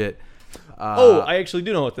budget. I actually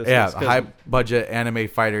do know what this is. Yeah, a high budget anime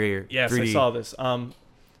fighter. Yes, 3D. I saw this.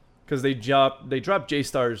 Because they dropped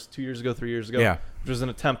J-Stars 3 years ago. Yeah. Which was an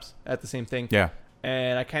attempt at the same thing. Yeah.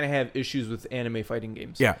 And I kind of have issues with anime fighting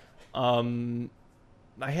games. Yeah. I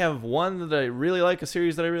have one that I really like, a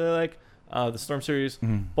series that I really like, the Storm series.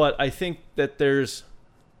 Mm-hmm. But I think that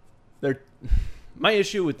my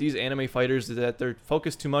issue with these anime fighters is that they're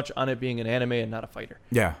focused too much on it being an anime and not a fighter.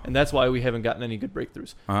 Yeah. And that's why we haven't gotten any good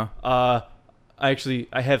breakthroughs. Uh-huh.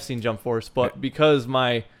 I have seen Jump Force, but because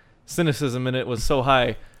my cynicism in it was so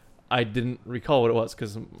high, I didn't recall what it was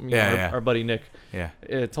because our buddy Nick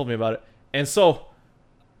told me about it. And so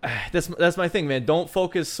that's my thing, man. Don't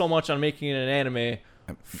focus so much on making it an anime.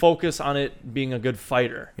 Focus on it being a good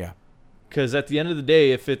fighter. Yeah. Because at the end of the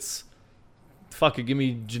day, if it's give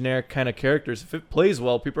me generic kind of characters. If it plays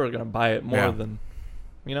well, people are going to buy it more than,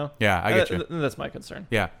 Yeah, I get you. That's my concern.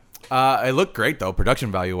 Yeah. It looked great, though.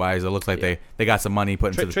 Production value-wise, it looks like they got some money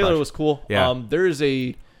put into the trailer was cool. Yeah. There is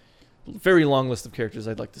a very long list of characters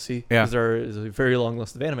I'd like to see. Yeah. Because there is a very long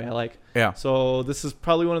list of anime I like. Yeah. So this is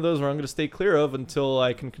probably one of those where I'm going to stay clear of until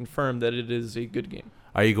I can confirm that it is a good game.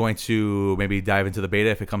 Are you going to maybe dive into the beta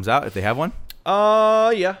if it comes out, if they have one?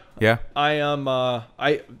 Yeah. Yeah? I am,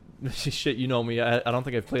 shit, you know me. I don't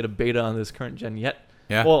think I've played a beta on this current gen yet.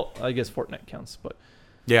 Yeah. Well, I guess Fortnite counts, but.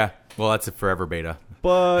 Yeah. Well, that's a forever beta.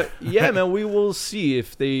 But, yeah, man, we will see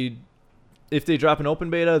if they if they drop an open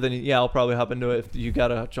beta, then yeah, I'll probably hop into it. If you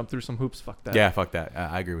gotta jump through some hoops, fuck that. Yeah, fuck that.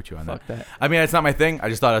 I agree with you on Fuck that. I mean, it's not my thing. I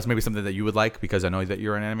just thought it was maybe something that you would like because I know that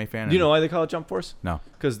you're an anime fan. Do you know why they call it Jump Force? No.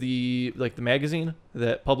 Because the magazine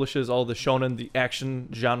that publishes all the shonen, the action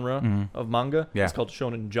genre of manga, Yeah. it's called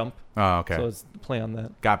Shonen Jump. Oh, okay. So it's a play on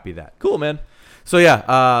that. Got be that. Cool, man. So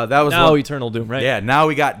yeah, that was Now Eternal Doom, right? Yeah, now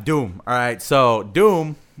we got Doom. All right, so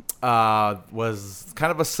Doom was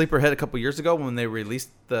kind of a sleeper hit a couple years ago when they released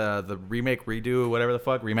the remake, redo, whatever the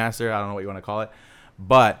fuck, remaster. I don't know what you want to call it,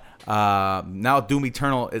 but now Doom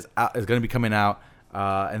Eternal is going to be coming out,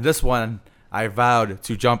 and this one I vowed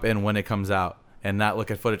to jump in when it comes out and not look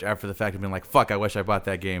at footage after the fact and being like, fuck, I wish I bought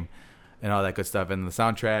that game and all that good stuff. And the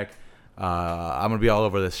soundtrack, I'm gonna be all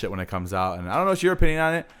over this shit when it comes out, and I don't know what's your opinion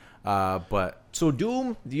on it, but. So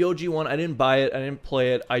Doom, the OG one, I didn't buy it. I didn't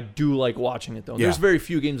play it. I do like watching it though. Yeah. There's very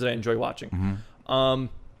few games that I enjoy watching. I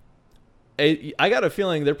got a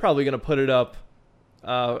feeling they're probably gonna put it up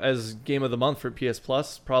as game of the month for PS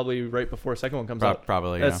Plus, probably right before the second one comes out.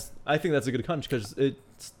 Probably, I think that's a good hunch because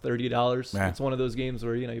it's $30. Yeah. It's one of those games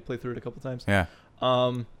where you play through it a couple times. Yeah.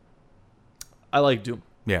 I like Doom.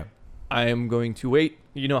 Yeah. I am going to wait.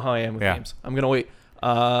 You know how I am with Yeah. games. I'm gonna wait.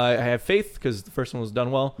 I have faith because the first one was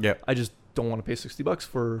done well. Yeah. I just don't want to pay $60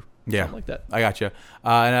 for something like that. I got you.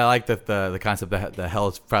 And I like that the concept that the hell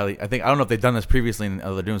is finally. I don't know if they've done this previously in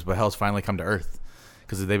other Dooms, but hell's finally come to Earth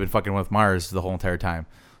because they've been fucking with Mars the whole entire time.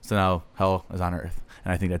 So now hell is on Earth,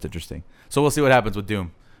 and I think that's interesting. So we'll see what happens with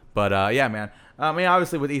Doom. But yeah, man. I mean,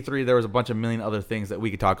 obviously with E3 there was a bunch of million other things that we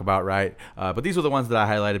could talk about, right? But these were the ones that I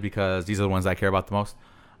highlighted because these are the ones I care about the most,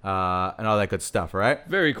 and all that good stuff. Right?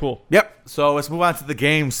 Very cool. Yep. So let's move on to the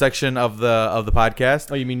games section of the podcast.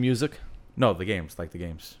 Oh, you mean music? No, the games, like the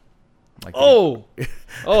games. Like Oh,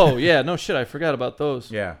 oh yeah. No shit, I forgot about those.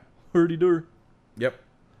 yeah. Hurdy dur. Yep.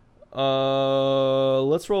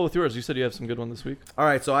 Let's roll with yours. You said you have some good one this week. All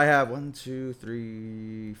right, so I have 1, 2,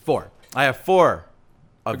 3, 4. I have 4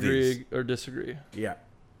 of these. Agree or disagree? Yeah.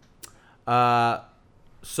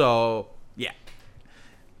 So yeah.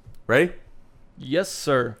 Ready? Yes,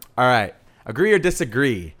 sir. All right. Agree or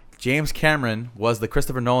disagree? James Cameron was the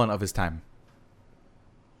Christopher Nolan of his time.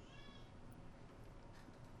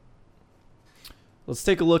 Let's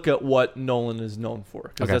take a look at what Nolan is known for,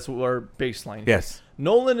 because Okay. that's what our baseline. Yes.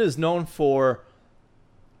 Nolan is known for,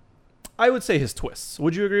 I would say, his twists.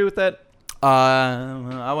 Would you agree with that?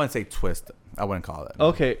 I wouldn't say twist. I wouldn't call it.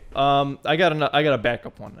 Okay. I got a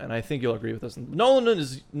backup one, and I think you'll agree with this. Nolan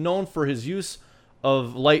is known for his use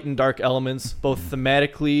of light and dark elements, both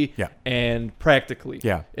thematically Yeah. and practically.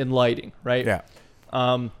 Yeah. In lighting, right? Yeah.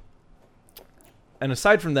 And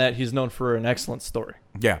aside from that, he's known for an excellent story.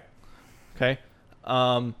 Yeah. Okay.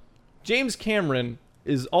 James Cameron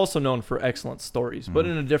is also known for excellent stories, but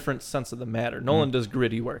in a different sense of the matter. Nolan does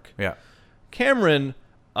gritty work. Yeah. Cameron,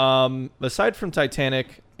 aside from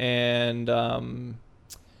Titanic and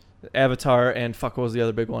Avatar and what was the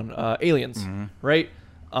other big one? Aliens, right?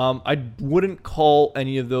 I wouldn't call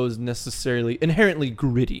any of those necessarily inherently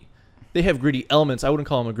gritty. They have gritty elements. I wouldn't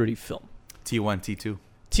call them a gritty film. T1, T2.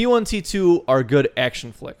 T1, T2 are good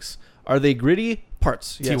action flicks. Are they gritty?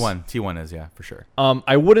 Parts. Yes. T1 is, yeah, for sure.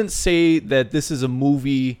 I wouldn't say that this is a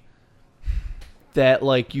movie that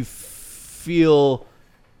like you feel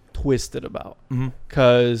twisted about,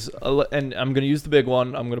 because and I'm gonna use the big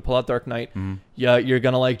one. I'm gonna pull out Dark Knight. Yeah, you're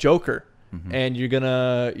gonna like Joker, and you're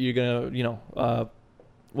gonna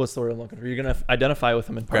what's the word I'm looking for? You're gonna identify with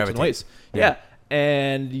him in parts and Gravitate. ways. Yeah.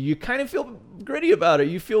 And you kind of feel gritty about it.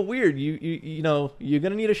 You feel weird. You know you're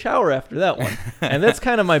gonna need a shower after that one, and that's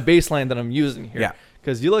kind of my baseline that I'm using here. Yeah.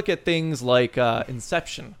 Because you look at things like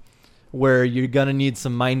Inception, where you're gonna need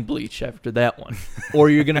some mind bleach after that one, or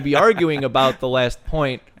you're gonna be arguing about the last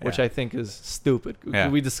point, which Yeah. I think is stupid. Yeah.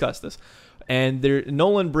 We discussed this, and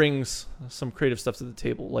Nolan brings some creative stuff to the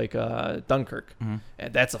table, like Dunkirk,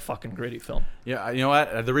 and that's a fucking gritty film. Yeah, you know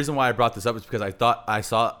what? The reason why I brought this up is because I thought I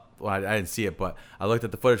saw. Well, I didn't see it, but I looked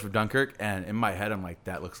at the footage for Dunkirk, and in my head, I'm like,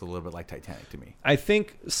 that looks a little bit like Titanic to me. I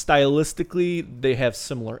think stylistically they have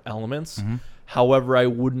similar elements. However, I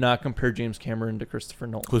would not compare James Cameron to Christopher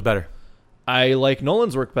Nolan. Who's better? I like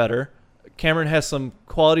Nolan's work better. Cameron has some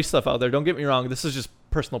quality stuff out there. Don't get me wrong. This is just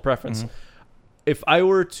personal preference. If I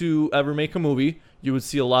were to ever make a movie, you would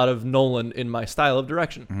see a lot of Nolan in my style of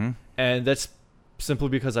direction. And that's simply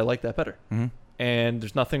because I like that better. And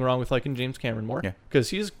there's nothing wrong with liking James Cameron more, Yeah. because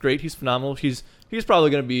he's great. He's phenomenal. He's probably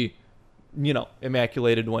going to be,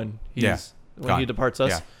 immaculated when he Gone. departs us.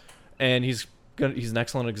 Yeah. And he's an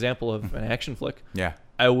excellent example of an action flick. Yeah.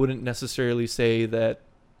 I wouldn't necessarily say that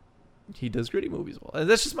he does gritty movies well. And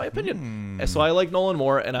that's just my opinion. And so I like Nolan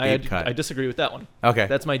more, and I disagree with that one. Okay.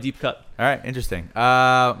 That's my deep cut. All right, interesting.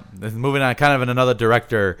 Moving on, kind of in another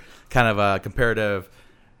director, kind of a comparative.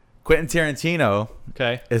 Quentin Tarantino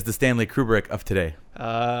Okay. is the Stanley Kubrick of today.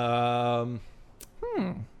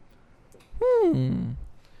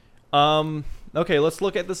 Okay, let's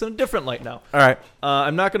look at this in a different light now. All right.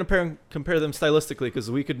 I'm not going to compare them stylistically because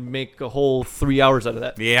we could make a whole 3 hours out of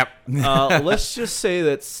that. Yep. Let's just say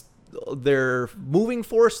that their moving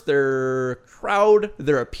force, their crowd,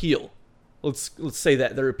 their appeal. Let's say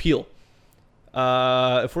that their appeal.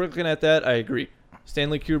 If we're looking at that, I agree.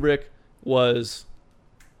 Stanley Kubrick was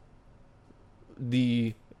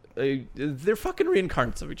they're fucking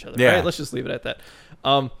reincarnates of each other, Yeah. right? Let's just leave it at that.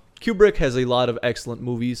 Kubrick has a lot of excellent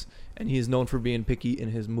movies, and he is known for being picky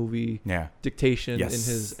in his movie Yeah. dictation, Yes.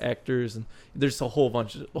 in his actors, and there's a whole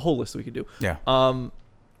list we could do. Yeah.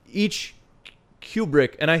 Each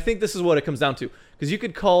Kubrick, and I think this is what it comes down to, because you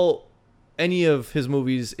could call any of his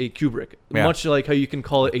movies a Kubrick, Yeah. much like how you can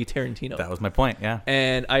call it a Tarantino. That was my point. Yeah.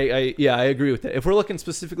 And I agree with that. If we're looking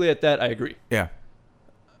specifically at that, I agree. Yeah.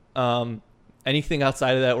 Anything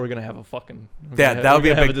outside of that, we're gonna have a fucking That would be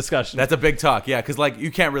a discussion. That's a big talk. Yeah, because like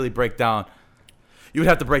you can't really break down. You would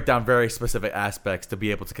have to break down very specific aspects to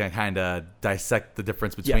be able to kind of dissect the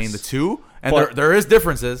difference between Yes. the two. And But- there is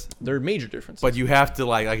differences, There are major differences. but you have to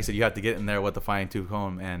like I said, you have to get in there with the fine tooth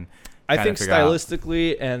comb and. I kinda think figure out-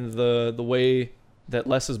 stylistically and the way that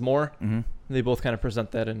less is more, Mhm. they both kind of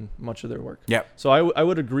present that in much of their work. Yep. So I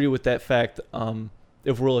would agree with that fact.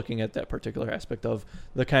 If we're looking at that particular aspect of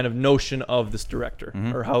the kind of notion of this director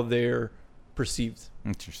Mhm. or how they're perceived.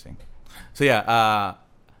 Interesting. So yeah,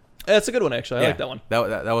 That's a good one, actually. I yeah, like that one.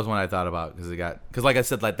 That was one I thought about because like I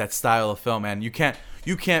said, like that style of film, and you can't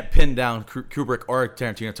pin down Kubrick or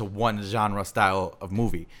Tarantino to one genre style of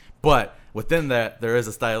movie, but within that there is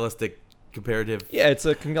a stylistic comparative. Yeah, it's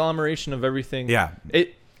a conglomeration of everything. Yeah.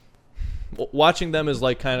 Watching them is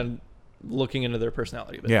like kind of looking into their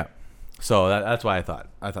personality a bit. Yeah. So that's why I thought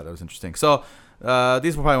that was interesting. So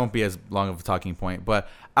these probably won't be as long of a talking point, but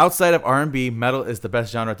outside of R&B, metal is the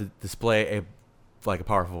best genre to display a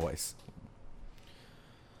powerful voice.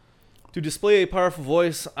 To display a powerful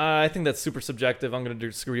voice, I think that's super subjective. I'm going to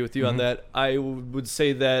disagree with you on Mhm. that. I would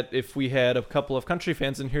say that if we had a couple of country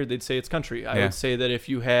fans in here, they'd say it's country. I Yeah. would say that if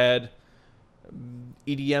you had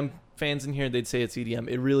EDM fans in here, they'd say it's EDM.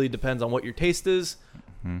 It really depends on what your taste is.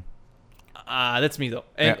 Mhm. That's me, though.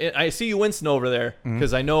 And, Yeah. and I see you wincing over there Mhm.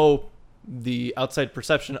 because I know the outside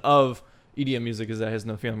perception of EDM music is that it has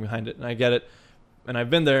no feeling behind it. And I get it. And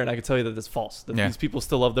I've been there, and I can tell you that that's false. That Yeah. these people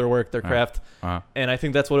still love their work, their craft. Uh-huh. And I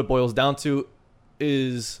think that's what it boils down to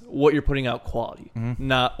is what you're putting out quality, Mhm.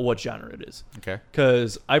 not what genre it is. Okay.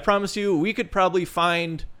 Because I promise you, we could probably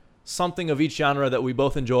find something of each genre that we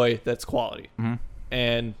both enjoy that's quality. Mm-hmm.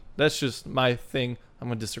 And that's just my thing. I'm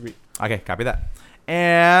going to disagree. Okay, copy that.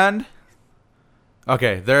 And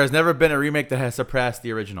okay, there has never been a remake that has surpassed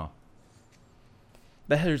the original.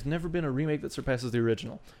 There's never been a remake that surpasses the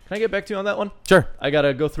original. Can I get back to you on that one? Sure. I got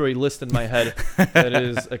to go through a list in my head that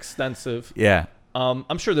is extensive. Yeah.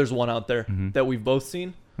 I'm sure there's one out there Mhm. that we've both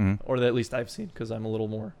seen, Mhm. or that at least I've seen because I'm a little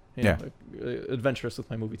more Yeah. adventurous with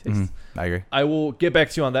my movie tastes. Mhm. I agree. I will get back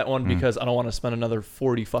to you on that one Mhm. because I don't want to spend another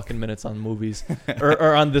 40 fucking minutes on movies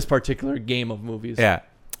or on this particular game of movies. Yeah.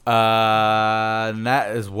 And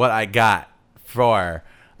that is what I got for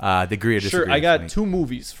degree of Sure, disagreement. I got two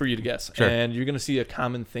movies for you to guess, Sure. and you're going to see a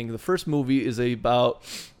common thing. The first movie is about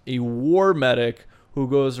a war medic who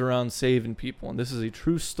goes around saving people, and this is a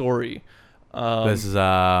true story. This is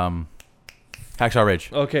Hacksaw Ridge.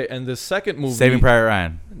 Okay, and the second movie... Saving Private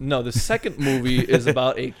Ryan. No, the second movie is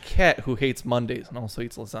about a cat who hates Mondays and also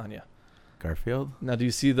eats lasagna. Garfield. Now, do you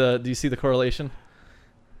see the correlation?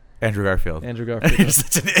 Andrew Garfield. Andrew You're Garfield.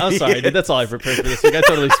 such an I'm idiot. sorry, dude. That's all I prepared for this week. I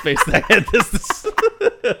totally spaced that.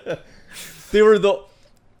 They were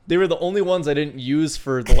the only ones I didn't use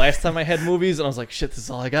for the last time I had movies, and I was like, shit, this is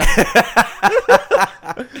all I got.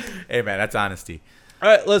 Hey man, that's honesty. All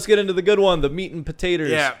right, let's get into the good one, the meat and potatoes.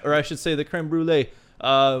 Yeah. Or I should say the creme brulee.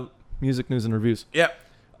 Music, news, and reviews. Yep.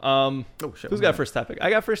 Oh, shit, who's got first topic? I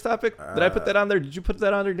got first topic. Did I put that on there? Did you put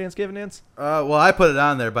that on there, Dance Gavin Dance? Well, I put it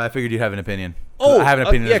on there, but I figured you'd have an opinion. Oh, I have an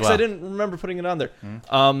opinion yeah, as well. I didn't remember putting it on there.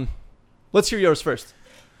 Let's hear yours first.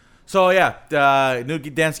 So yeah, new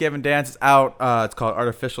Dance Gavin Dance is out. It's called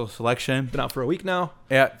Artificial Selection. Been out for a week now.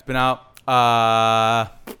 Yeah, it's been out.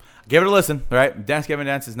 Give it a listen. All right, Dance Gavin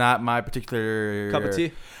Dance is not my particular Cup of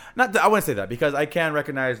tea. I wouldn't say that because I can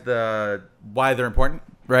recognize why they're important,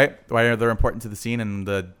 right? Why they're important to the scene and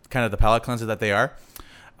the kind of the palate cleanser that they are.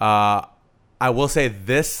 I will say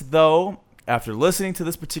this though, after listening to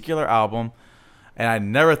this particular album, and I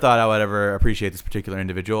never thought I would ever appreciate this particular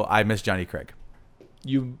individual, I miss Johnny Craig.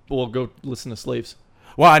 You will go listen to Slaves.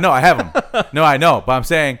 Well, I know I have him. No, I know, but I'm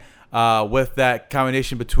saying with that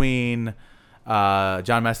combination between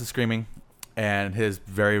John Massey screaming and his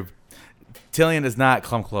very Tillian does not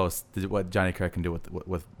come close to what Johnny Craig can do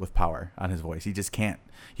with power on his voice. He just can't.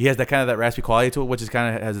 He has that kind of that raspy quality to it, which is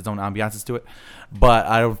kind of has its own ambiances to it. But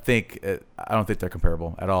I don't think they're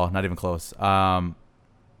comparable at all, not even close. But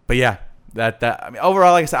yeah, that I mean,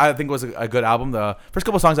 overall, like I said, I think it was a good album. The first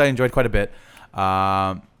couple of songs I enjoyed quite a bit.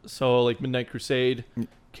 So like Midnight Crusade,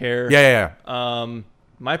 Care. Yeah.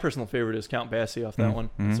 My personal favorite is Count Basie off that one.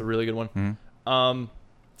 It's a really good one. Mm-hmm.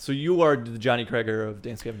 So you are the Johnny Craig of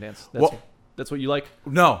Dance Gavin Dance. That's what you like?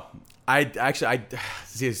 No, I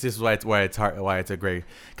see. This is why it's hard. Why it's a great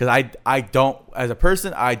because I don't as a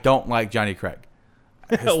person I don't like Johnny Craig.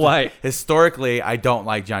 Why? Historically, I don't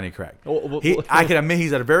like Johnny Craig. I can admit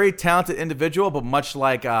he's a very talented individual, but much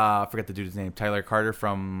like I forget the dude's name, Tyler Carter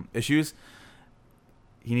from Issues,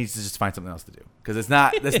 he needs to just find something else to do because it's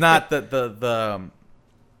not the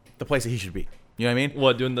place that he should be. You know what I mean?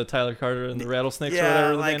 What, doing the Tyler Carter and the Rattlesnakes or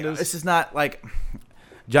whatever the band is? It's just not like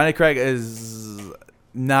Johnny Craig is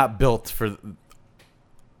not built for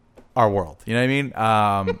our world. You know what I mean?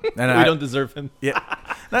 And we don't deserve him. Yeah.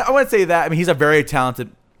 I wouldn't say that. I mean, he's a very talented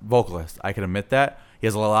vocalist. I can admit that. He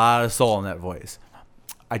has a lot of soul in that voice.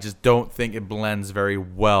 I just don't think it blends very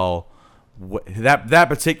well. That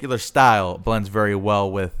particular style blends very well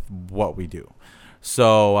with what we do.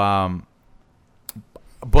 So,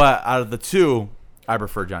 but out of the two, I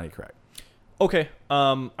prefer Johnny Craig. Okay.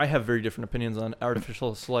 I have very different opinions on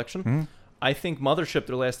Artificial Selection. Mm-hmm. I think Mothership,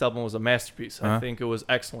 their last album, was a masterpiece. I think it was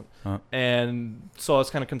excellent. And so I was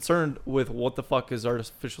kind of concerned with what the fuck is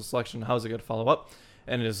Artificial Selection? How's it going to follow up?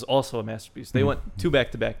 And it is also a masterpiece. They went two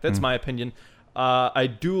back-to-back. That's my opinion. I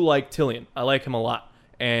do like Tillian. I like him a lot.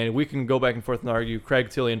 And we can go back and forth and argue Craig,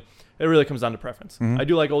 Tillian. It really comes down to preference. I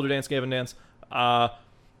do like older Dance Gavin Dance.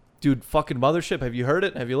 Dude, fucking Mothership. Have you heard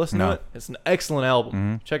it? Have you listened to it? It's an excellent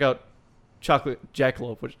album. Check out Chocolate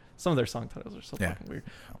Jackalope, which some of their song titles are so fucking weird.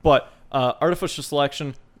 But Artificial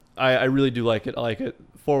Selection, I really do like it. I like it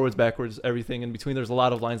forwards, backwards, everything in between. There's a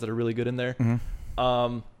lot of lines that are really good in there.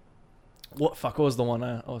 What was the one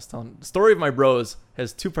I was telling? Story of My Bros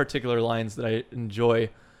has two particular lines that I enjoy.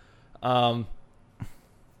 One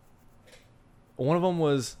of them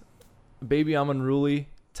was, "Baby, I'm unruly.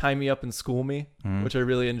 Tie me up and school me," which I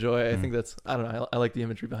really enjoy. I think that's, I don't know, I like the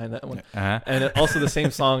imagery behind that one. And also the same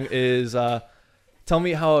song is "Tell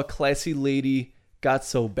Me How a Classy Lady Got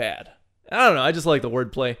So Bad." I don't know, I just like the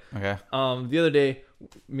wordplay. Okay. The other day,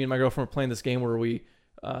 me and my girlfriend were playing this game where we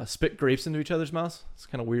spit grapes into each other's mouths. It's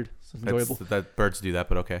kind of weird. It's enjoyable. That birds do that,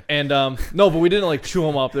 but okay. And no, but we didn't like chew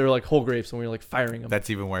them up. They were like whole grapes, and we were like firing them. That's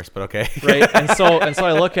even worse, but okay. Right. And so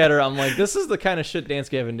I look at her. I'm like, this is the kind of shit Dance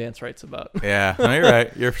Gavin Dance writes about. Yeah, no, you're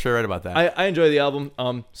right. You're sure right about that. I enjoy the album.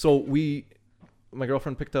 So my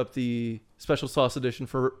girlfriend picked up the Special Sauce edition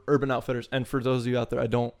for Urban Outfitters. And for those of you out there, I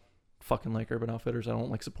don't fucking like Urban Outfitters. I don't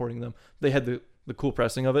like supporting them. They had the cool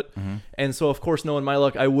pressing of it. And so, of course, knowing my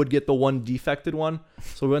luck, I would get the one defected one.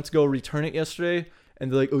 So we went to go return it yesterday.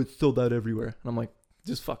 And they're like, "Oh, it's sold out everywhere." And I'm like,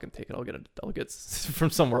 "Just fucking take it. I'll get it from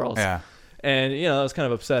somewhere else." Yeah. And, that was kind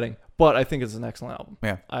of upsetting. But I think it's an excellent album.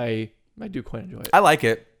 Yeah. I do quite enjoy it. I like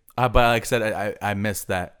it. But like I said, I miss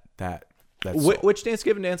that Which Dance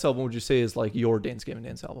Gavin Dance album would you say is like your Dance Gavin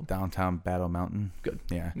Dance album? Downtown Battle Mountain. Good.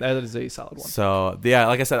 Yeah. That is a solid one. So, yeah,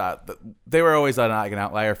 like I said, they were always like an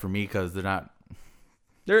outlier for me because they're not.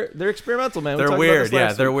 They're experimental, man. They're weird.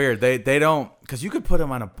 Yeah, they're weird. They don't, because you could put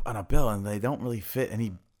them on a bill and they don't really fit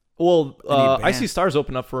any. Well, I See Stars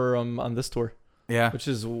open up for on this tour. Yeah, which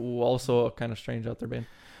is also a kind of strange out there band.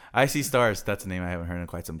 I See Stars. That's a name I haven't heard in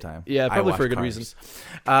quite some time. Yeah, probably for a good reason.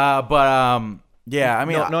 Yeah, I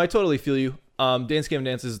mean, no, I totally feel you. Dance Gavin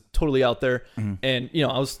Dance is totally out there, and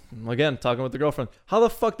I was again talking with the girlfriend. How the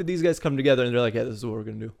fuck did these guys come together? And they're like, "Yeah, this is what we're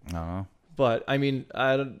gonna do." No, but I mean,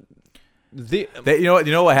 I don't. You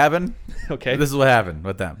know what happened? Okay, this is what happened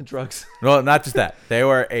with them. Drugs. Well, not just that. They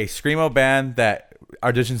were a screamo band that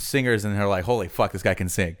auditioned singers, and they're like, "Holy fuck, this guy can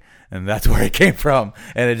sing," and that's where it came from.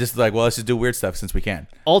 And it just like, well, let's just do weird stuff since we can.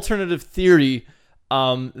 Alternative theory.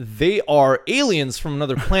 They are aliens from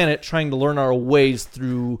another planet trying to learn our ways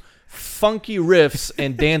through funky riffs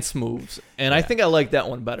and dance moves, and I think I like that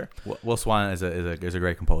one better. Will Swan is a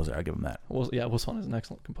great composer. I'll give him that. Will Swan is an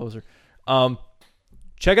excellent composer.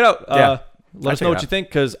 Check it out. Let us know what you think,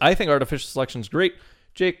 because I think Artificial Selection is great.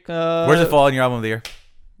 Jake, where's it fall in your album of the year?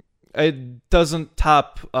 It doesn't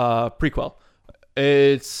top Prequel.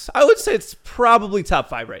 I would say it's probably top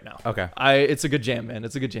 5 right now. Okay. It's a good jam, man.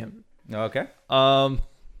 It's a good jam. Okay.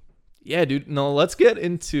 Yeah, dude. No, let's get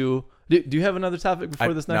into. Do you have another topic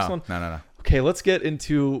before this next one? No. Okay, let's get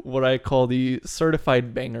into what I call the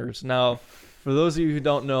certified bangers. Now, for those of you who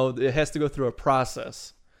don't know, it has to go through a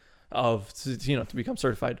process to become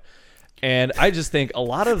certified. And I just think a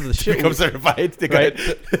lot of the shit Become certified. right?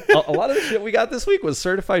 A lot of the shit we got this week was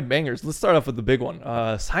certified bangers. Let's start off with the big one.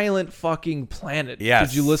 Silent fucking Planet. Yes.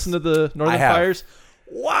 Did you listen to the Northern I have. Fires?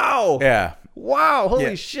 Wow. Yeah. Wow. Holy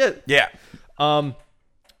Yeah. shit. Yeah.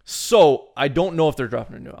 So I don't know if they're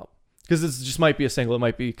dropping a new album because this just might be a single. It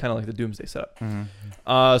might be kind of like the Doomsday setup.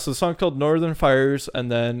 Mm-hmm. So the song called Northern Fires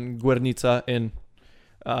and then Guernica in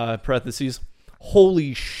parentheses.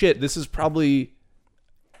 Holy shit. This is probably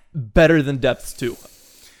better than Depths 2.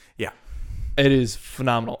 Yeah. It is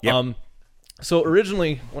phenomenal. Yep. So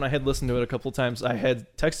originally, when I had listened to it a couple of times, I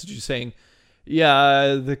had texted you saying,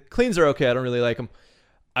 yeah, the cleans are okay. I don't really like them.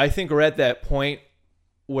 I think we're at that point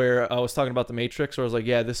where I was talking about The Matrix, where I was like,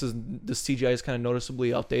 yeah, this CGI is kind of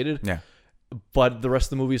noticeably outdated. Yeah. But the rest of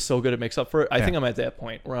the movie is so good it makes up for it. I Yeah. think I'm at that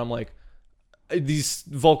point where I'm like, these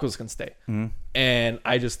vocals can stay. Mm-hmm. And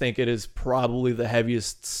I just think it is probably the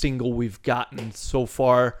heaviest single we've gotten so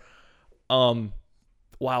far. Wow.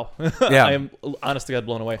 Yeah. I am, honest to God,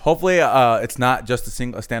 blown away. Hopefully, it's not just a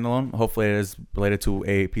standalone. Hopefully, it is related to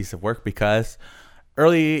a piece of work because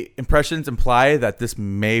early impressions imply that this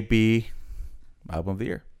may be album of the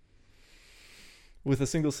year With a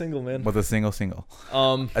single, man. with a single.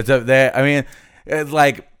 But It's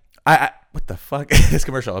like I what the fuck this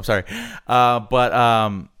commercial. I'm sorry,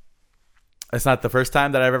 but it's not the first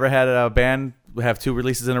time that I've ever had a band have 2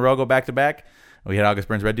 releases in a row go back to back. We had August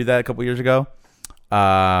Burns Red do that a couple years ago.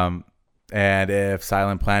 And if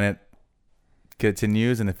Silent Planet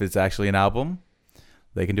continues and if it's actually an album,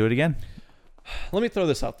 they can do it again. let me throw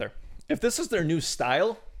this out there. If this is their new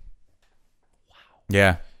style,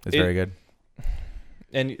 Yeah, it's very good.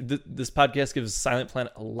 and this podcast gives Silent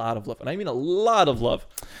Planet a lot of love, and I mean a lot of love,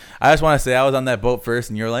 I just want to say I was on that boat first,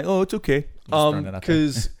 and you're like, "Oh, it's okay." Just throwing that out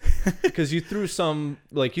there. because you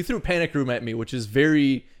threw Panic Room at me, which is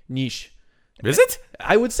very niche. Is it?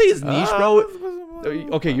 I would say it's niche, bro.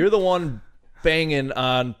 Okay, you're the one banging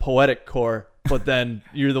on Poetic Core, but then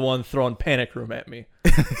you're the one throwing Panic Room at me.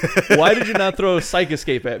 Why did you not throw Psych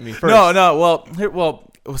Escape at me first? No. Well, it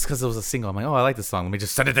was because it was a single. I'm like, oh, I like this song. Let me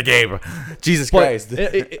just send it to Gabe. Jesus But Christ.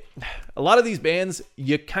 a lot of these bands,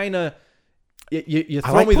 you kind of you I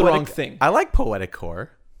throw like me the Poetic- wrong thing, I like Poetic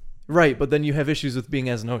Core. right? But then you have issues with Being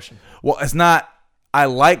as an Ocean. Well, it's not. I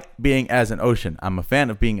like Being as an Ocean. I'm a fan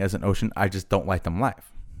of Being as an Ocean. I just don't like them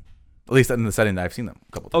live. At least in the setting that I've seen them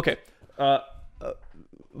a couple times. Okay.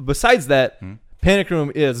 Besides that, Panic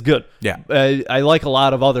Room is good. Yeah. I like a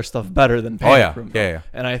lot of other stuff better than Panic yeah. Room. Yeah, yeah.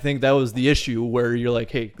 And I think that was the issue where you're like,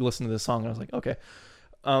 hey, listen to this song. And I was like, okay.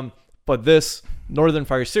 But this Northern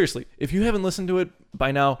Fire, seriously, if you haven't listened to it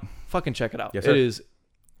by now, fucking check it out. Yes, sir. It is,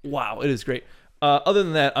 wow, it is great. Other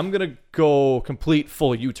than that, I'm going to go complete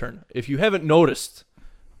full U-turn. If you haven't noticed,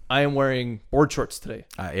 I am wearing board shorts today.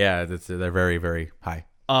 Yeah, they're very, very high.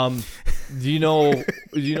 Do you know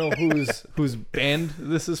whose band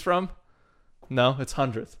this is from? No, it's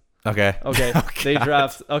 100th. Okay. Okay. They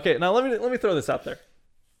dropped. Okay, now let me throw this out there.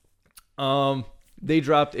 They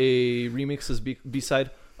dropped a remix as B-side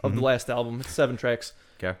of the last album. It's 7 tracks.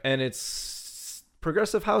 Okay. And it's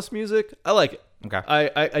progressive house music. I like it. Okay.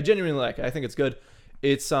 I genuinely like it. I think it's good.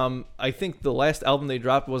 It's I think the last album they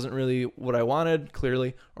dropped wasn't really what I wanted,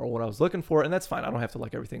 clearly, or what I was looking for, and that's fine. I don't have to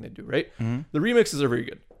like everything they do, right? The remixes are very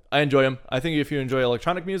good. I enjoy them. I think if you enjoy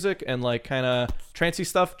electronic music and like kind of trancey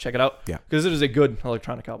stuff, check it out. Yeah. Because it is a good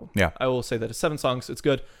electronic album. Yeah. I will say that it's 7 songs. It's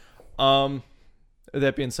good.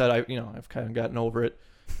 That being said, I've kind of gotten over it.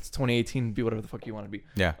 It's 2018. Be whatever the fuck you want to be.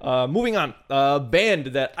 Yeah. Moving on. Band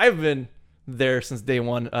that I've been there since day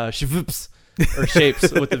one. Shapes or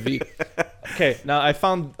Shapes with the V. Okay. Now I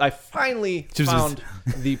finally found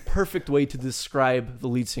the perfect way to describe the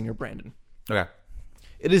lead singer Brandon. Okay.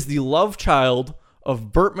 It is the love child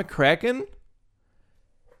of Burt McCracken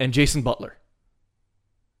and Jason Butler.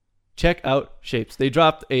 Check out Shapes. They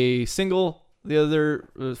dropped a single the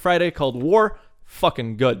other Friday called War.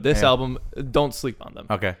 Fucking good. This album, don't sleep on them.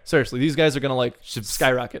 Okay. Seriously, these guys are gonna like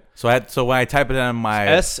skyrocket. So when I type it in my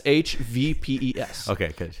SHVPES.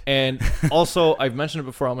 Okay, good. And also, I've mentioned it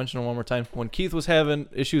before. I'll mention it one more time. When Keith was having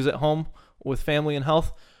issues at home with family and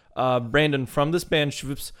health, Brandon from this band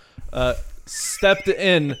stepped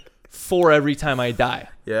in for Every Time I Die.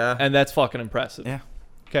 Yeah. And that's fucking impressive. Yeah.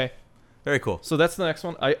 Okay. Very cool. So that's the next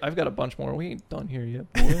one. I've got a bunch more. We ain't done here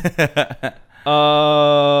yet, boy.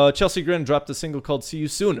 Chelsea Grin dropped a single called "See You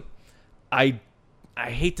Soon." I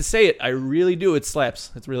hate to say it, I really do. It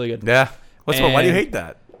slaps. It's really good. Yeah. Why do you And- hate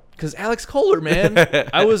that? Because Alex Kohler, man,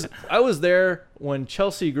 I was there when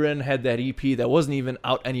Chelsea Grin had that EP that wasn't even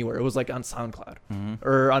out anywhere. It was like on SoundCloud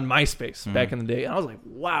or on MySpace back in the day, and I was like,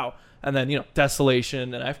 wow. And then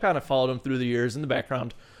Desolation, and I've kind of followed him through the years in the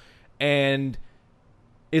background, and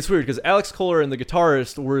it's weird because Alex Kohler and the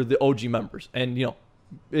guitarist were the OG members, and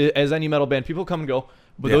as any metal band, people come and go,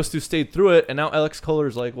 but Yeah. those two stayed through it, and now Alex Kohler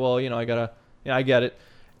is like, well, I get it,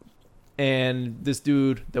 and this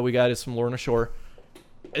dude that we got is from Lorna Shore.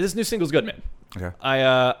 This new single's good, man. Okay.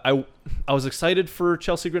 I was excited for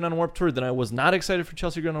Chelsea Grin on Warped Tour, then I was not excited for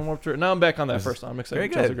Chelsea Grin on Warped Tour. Now I'm back on that first. I'm excited very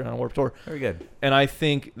for Chelsea good. Grin on Warped Tour, Very good. and I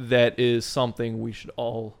think that is something we should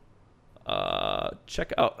all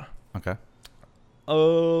check out. Okay.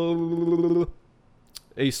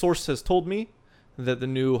 A source has told me that the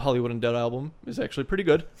new Hollywood Undead album is actually pretty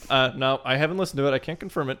good. Now, I haven't listened to it. I can't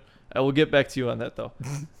confirm it. I will get back to you on that, though.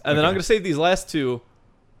 And then I'm going to save these last two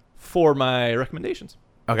for my recommendations.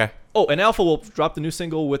 Okay. Oh, and Alpha Wolf dropped a new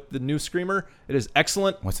single with the new Screamer. It is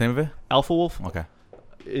excellent. What's the name of it? Alpha Wolf Okay.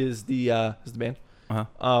 is the band.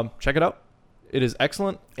 Uh-huh. Check it out. It is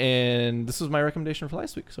excellent, and this was my recommendation for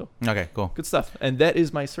last week. So Okay, cool. good stuff. And that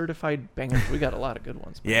is my certified bangers. We got a lot of good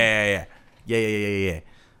ones. Yeah.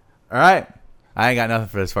 All right. I ain't got nothing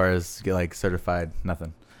for as far as get like certified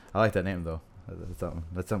nothing. I like that name though.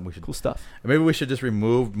 That's something we should. Cool stuff. Maybe we should just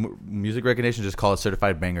remove music recognition. Just call it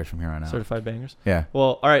certified bangers from here on out. Certified bangers. Yeah.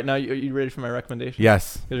 Well, all right. Now, are you ready for my recommendation?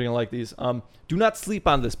 Yes. Because you're gonna like these. Do not sleep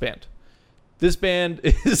on this band. This band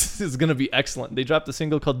is gonna be excellent. They dropped a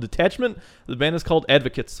single called "Detachment." The band is called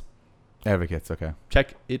Advocates. Advocates. Okay.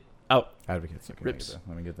 Check it out. Advocates. Okay. Rips.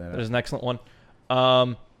 Let me get that. That is an excellent one.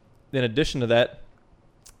 In addition to that,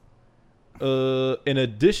 in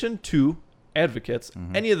addition to Advocates,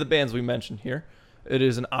 any of the bands we mentioned here, it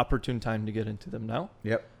is an opportune time to get into them now.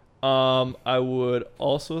 Yep. I would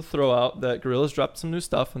also throw out that Gorillaz dropped some new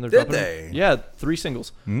stuff, and they're Did dropping, they? Yeah, 3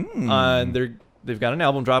 singles. And they've got an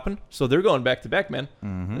album dropping, so they're going back to back, man.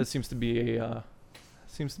 That seems to be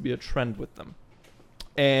a trend with them.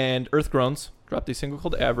 And Earth Groans dropped a single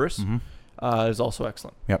called Avarice. Is also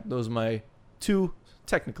excellent. Yep. Those are my 2,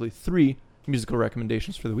 technically 3 musical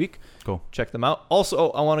recommendations for the week. Cool. Check them out. Also,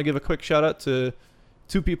 I want to give a quick shout out to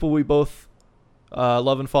 2 people we both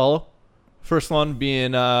love and follow. First one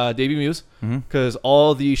being Davey Muse, because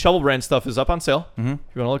all the Shovel brand stuff is up on sale. If you want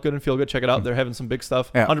to look good and feel good, check it out. They're having some big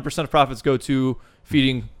stuff. Yeah. 100% of profits go to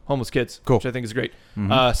feeding homeless kids, Cool. which I think is great.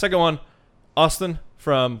 Second one, Austin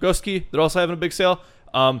from Ghost Key. They're also having a big sale.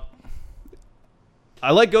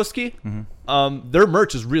 I like Ghost Key. Their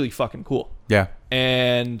merch is really fucking cool. Yeah.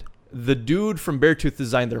 And the dude from Beartooth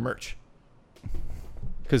designed their merch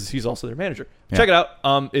because he's also their manager. Yeah. Check it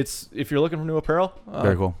out. It's if you're looking for new apparel.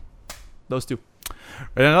 Very cool. Those 2.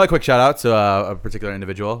 And another quick shout out to a particular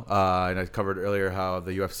individual. And I covered earlier how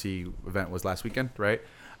the UFC event was last weekend, right?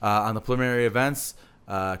 On the preliminary events,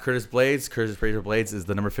 Curtis Fraser Blades is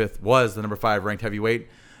was the number 5 ranked heavyweight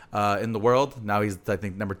in the world. Now he's, I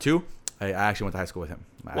think, number 2. I actually went to high school with him.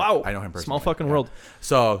 Wow. I know him personally. Small fucking Yeah. world.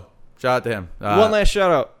 So shout out to him. One last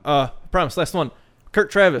shout out. Promise, last one.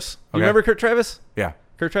 Kurt Travis. You Okay. remember Kurt Travis? Yeah.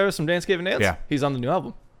 Kurt Travis from Dance Cave and Dance? Yeah. He's on the new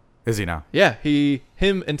album. Is he now? Yeah.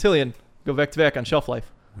 Him and Tillian go back to back on Shelf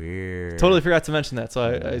Life. Weird. Totally forgot to mention that,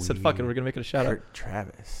 so I said, fuck it, we're going to make it a shout out. Kurt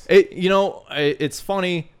Travis. It's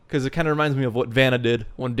funny because it kind of reminds me of what Vanna did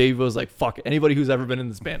when Dave was like, fuck it, anybody who's ever been in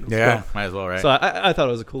this band. Let's Yeah. go. Might as well, right? So I thought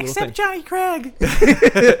it was a cool little thing. Johnny Craig.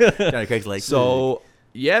 Johnny Craig's like, So,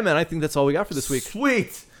 yeah, man, I think that's all we got for this week.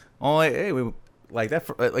 Sweet. Only hey, we like that.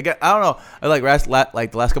 Like I don't know. I like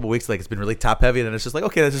the last couple of weeks. Like it's been really top heavy, and then it's just like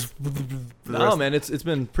okay, that's just. No, man, it's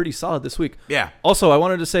been pretty solid this week. Yeah. Also, I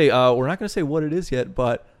wanted to say we're not going to say what it is yet,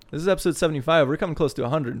 but this is episode 75. We're coming close to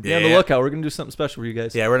 100. Be on the Yeah. lookout. We're going to do something special for you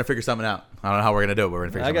guys. Yeah, we're gonna figure something out. I don't know how we're gonna do it, but we're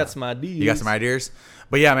gonna figure. I something got out. some ideas. You got some ideas,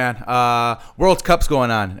 but yeah, man. World Cup's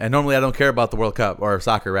going on, and normally I don't care about the World Cup or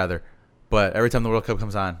soccer rather, but every time the World Cup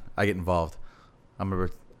comes on, I get involved.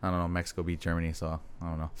 I don't know. Mexico beat Germany, so I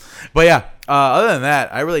don't know. But yeah, other than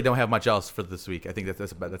that, I really don't have much else for this week. I think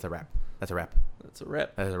that's a wrap. That's a wrap. That's a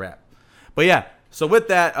wrap. That is a wrap. But yeah, so with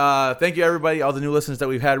that, thank you everybody, all the new listeners that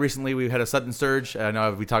we've had recently. We've had a sudden surge. I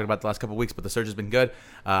know we talked about it the last couple of weeks, but the surge has been good.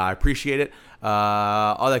 I appreciate it.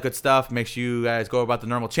 All that good stuff. Make sure you guys go about the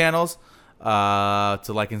normal channels to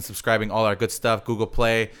like and subscribing all our good stuff. Google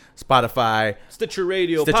Play, Spotify, Stitcher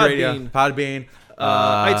Radio, Podbean,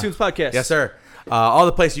 iTunes Podcast. Yes, sir. All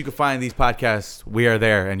the places you can find these podcasts, we are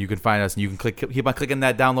there, and you can find us, and you can keep on clicking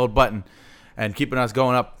that download button, and keeping us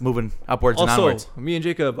going up, moving upwards and Also, onwards. me and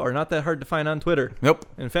Jacob are not that hard to find on Twitter. Nope.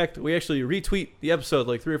 In fact, we actually retweet the episode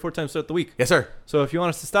like 3 or 4 times throughout the week. Yes, sir. So if you want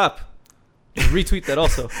us to stop, retweet that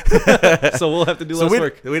also. So we'll have to do less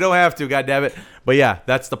work. We don't have to, goddammit. But yeah,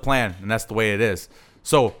 that's the plan, and that's the way it is.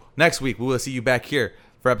 So next week, we will see you back here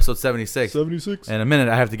for episode 76. 76. In a minute,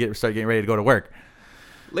 I have to start getting ready to go to work.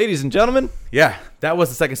 Ladies and gentlemen. Yeah, that was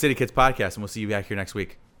the Second City Kids podcast, and we'll see you back here next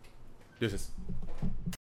week. Deuces.